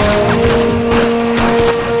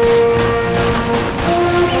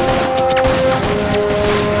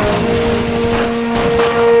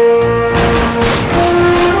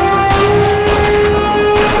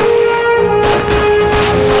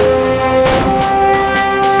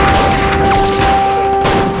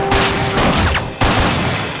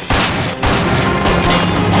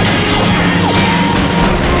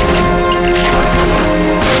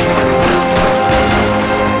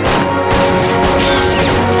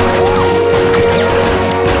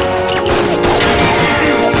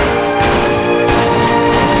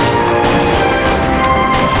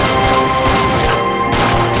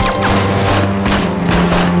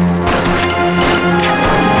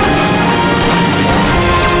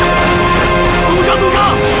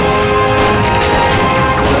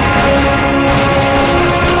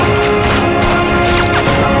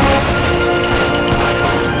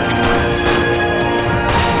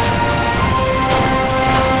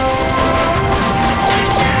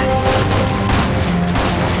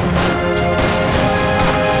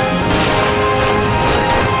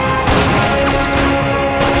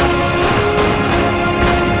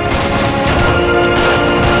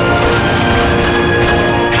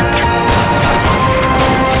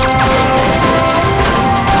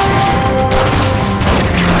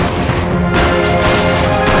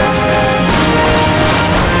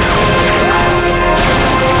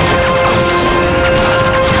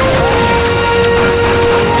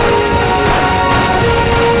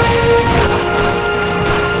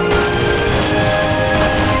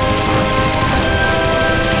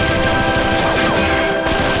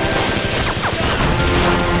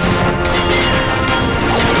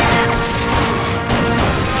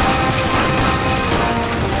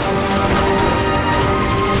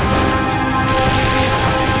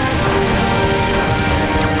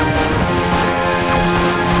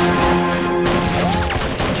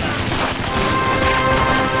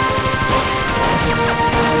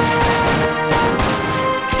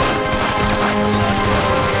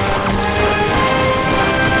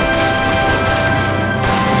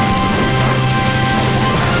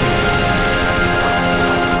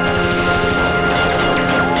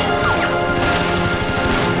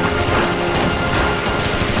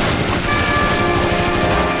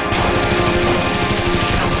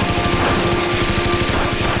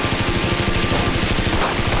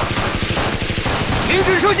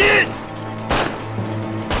射击！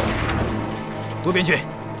渡边君，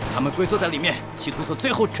他们龟缩在里面，企图做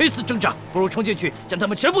最后垂死挣扎，不如冲进去，将他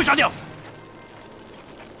们全部杀掉。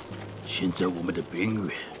现在我们的兵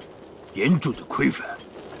源严重的匮乏，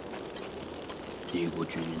帝国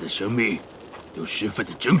军人的生命都十分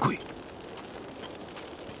的珍贵，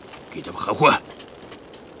给他们喊话，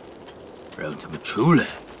让他们出来，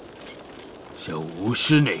像武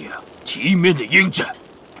士那样体面的应战。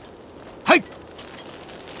嗨！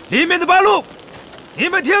里面的八路，你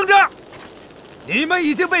们听着，你们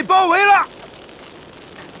已经被包围了。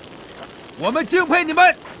我们敬佩你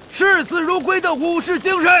们视死如归的武士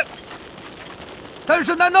精神，但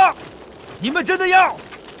是难道你们真的要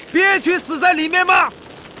憋屈死在里面吗？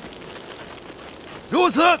如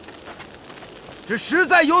此，这实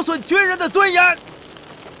在有损军人的尊严。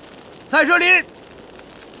在这里，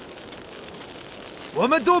我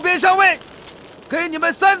们渡边上尉给你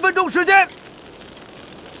们3分钟时间。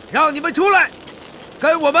让你们出来，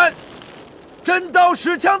跟我们真刀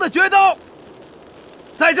实枪的决斗。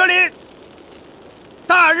在这里，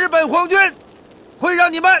大日本皇军会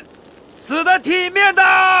让你们死得体面的。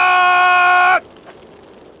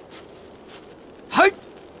嘿，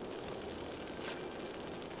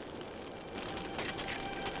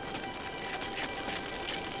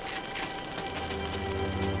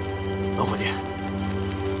老伙计，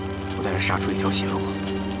我带人杀出一条血路。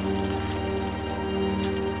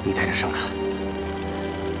你带着圣男，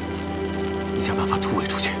你想办法突围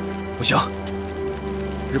出去。不行，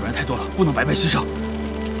日本人太多了，不能白白牺牲。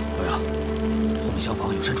老杨，后面厢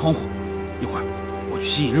房有扇窗户，一会儿我去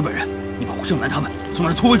吸引日本人，你保护圣男他们，从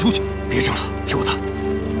那儿突围出去。别争了，听我的。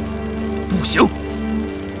不行，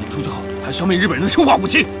你们出去后还要消灭日本人的生化武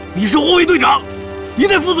器。你是护卫队长，你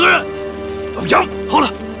得负责任。老杨，好了，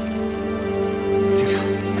听着，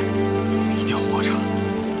你们一定要活着，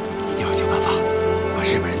一定要想办法把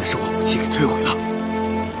日本人的生化武器给摧毁了。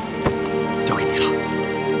交给你了，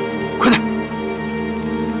快点！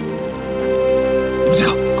你们几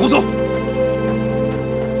个跟我走。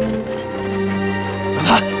老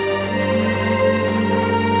谭，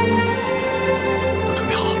都准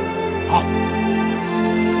备好。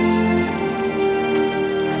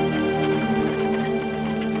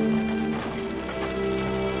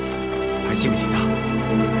还记不记得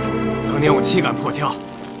当年我七杆破枪，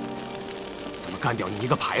怎么干掉你一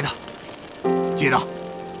个排的？记得，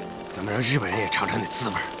咱们让日本人也尝尝那滋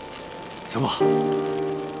味，行不？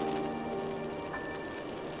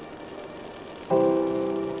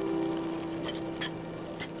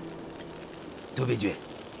渡边君，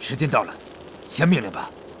时间到了，下命令吧。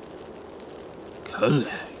看来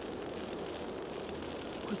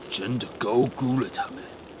我真的高估了他们。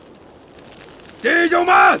弟兄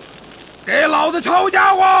们，给老子抄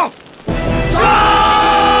家伙！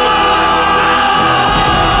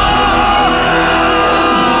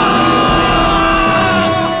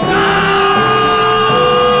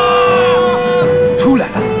出来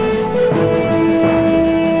了！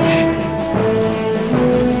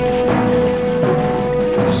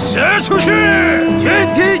射出去！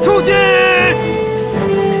全体出击！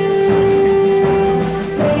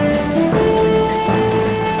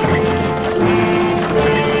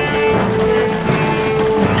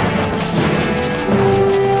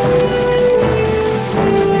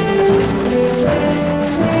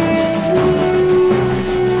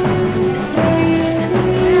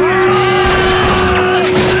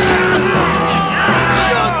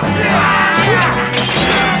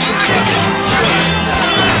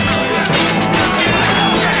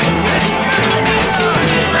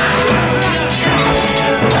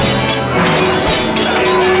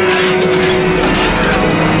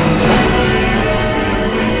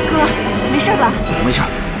没事，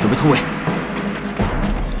准备突围。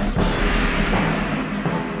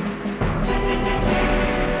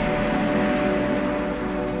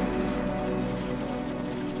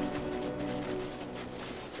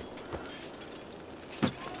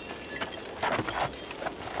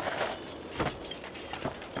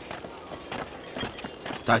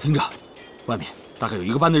大家听着，外面大概有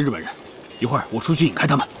1个班的日本人，一会儿我出去引开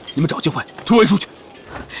他们，你们找机会突围出去。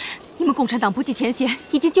你们共产党不计前嫌，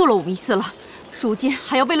已经救了我们一次了，如今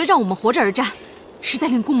还要为了让我们活着而战，实在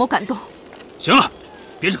令顾某感动。行了，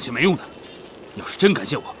别整些没用的。要是真感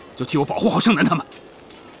谢我，就替我保护好盛楠他们。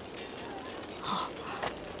好，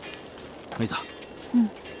妹子，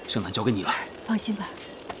盛楠交给你了，放心吧。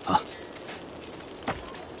啊。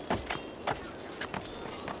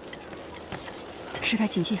事态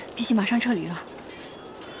紧急，必须马上撤离了。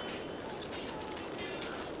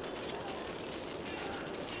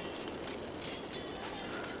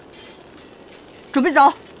准备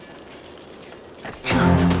走。撤。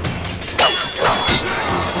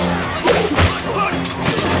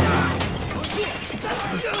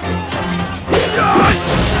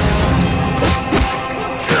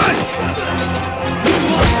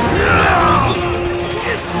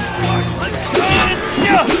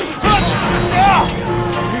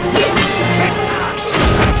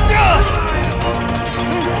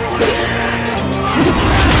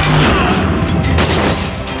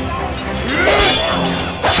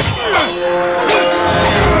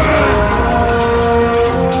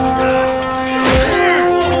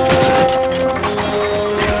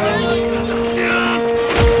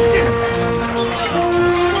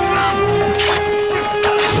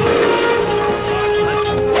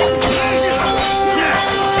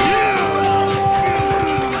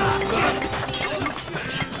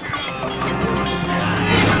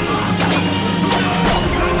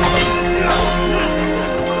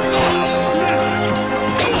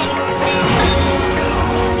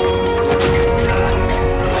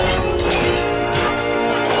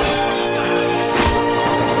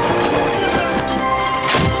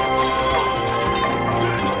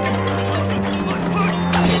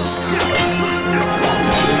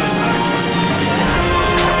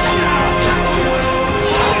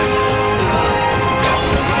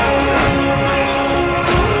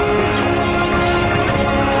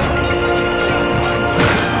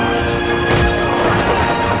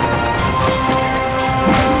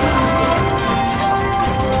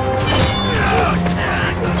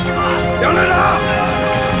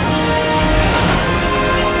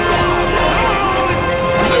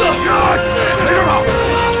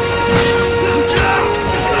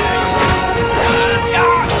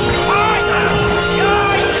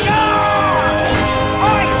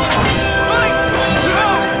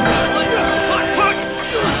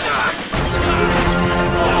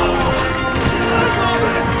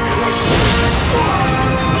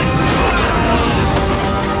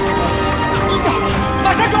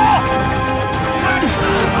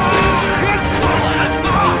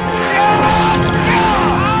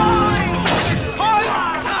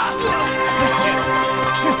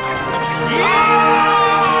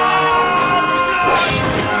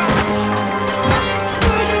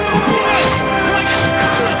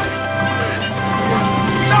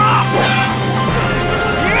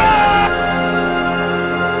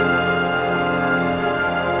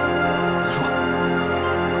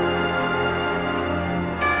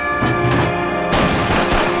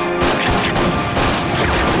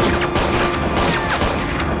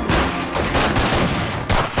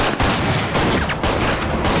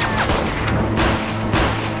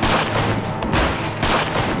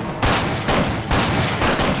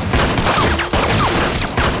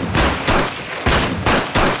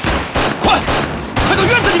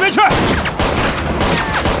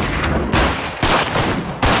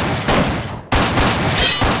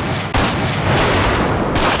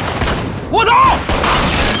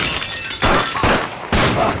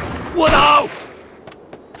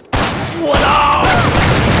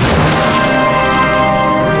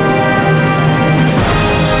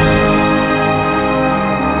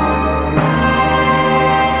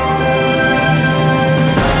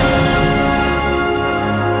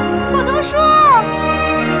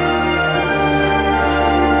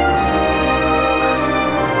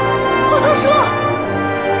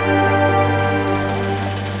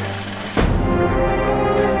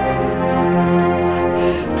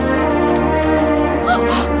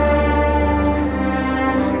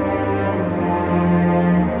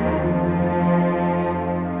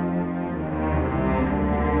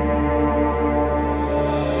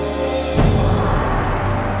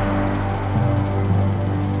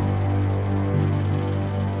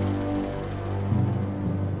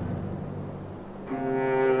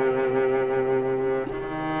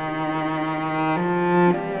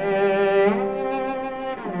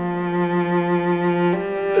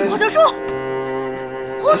的树，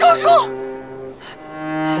胡桃树，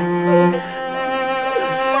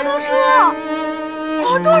胡桃树，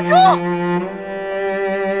胡桃树。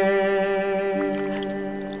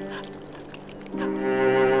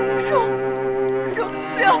树，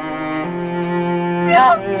不要！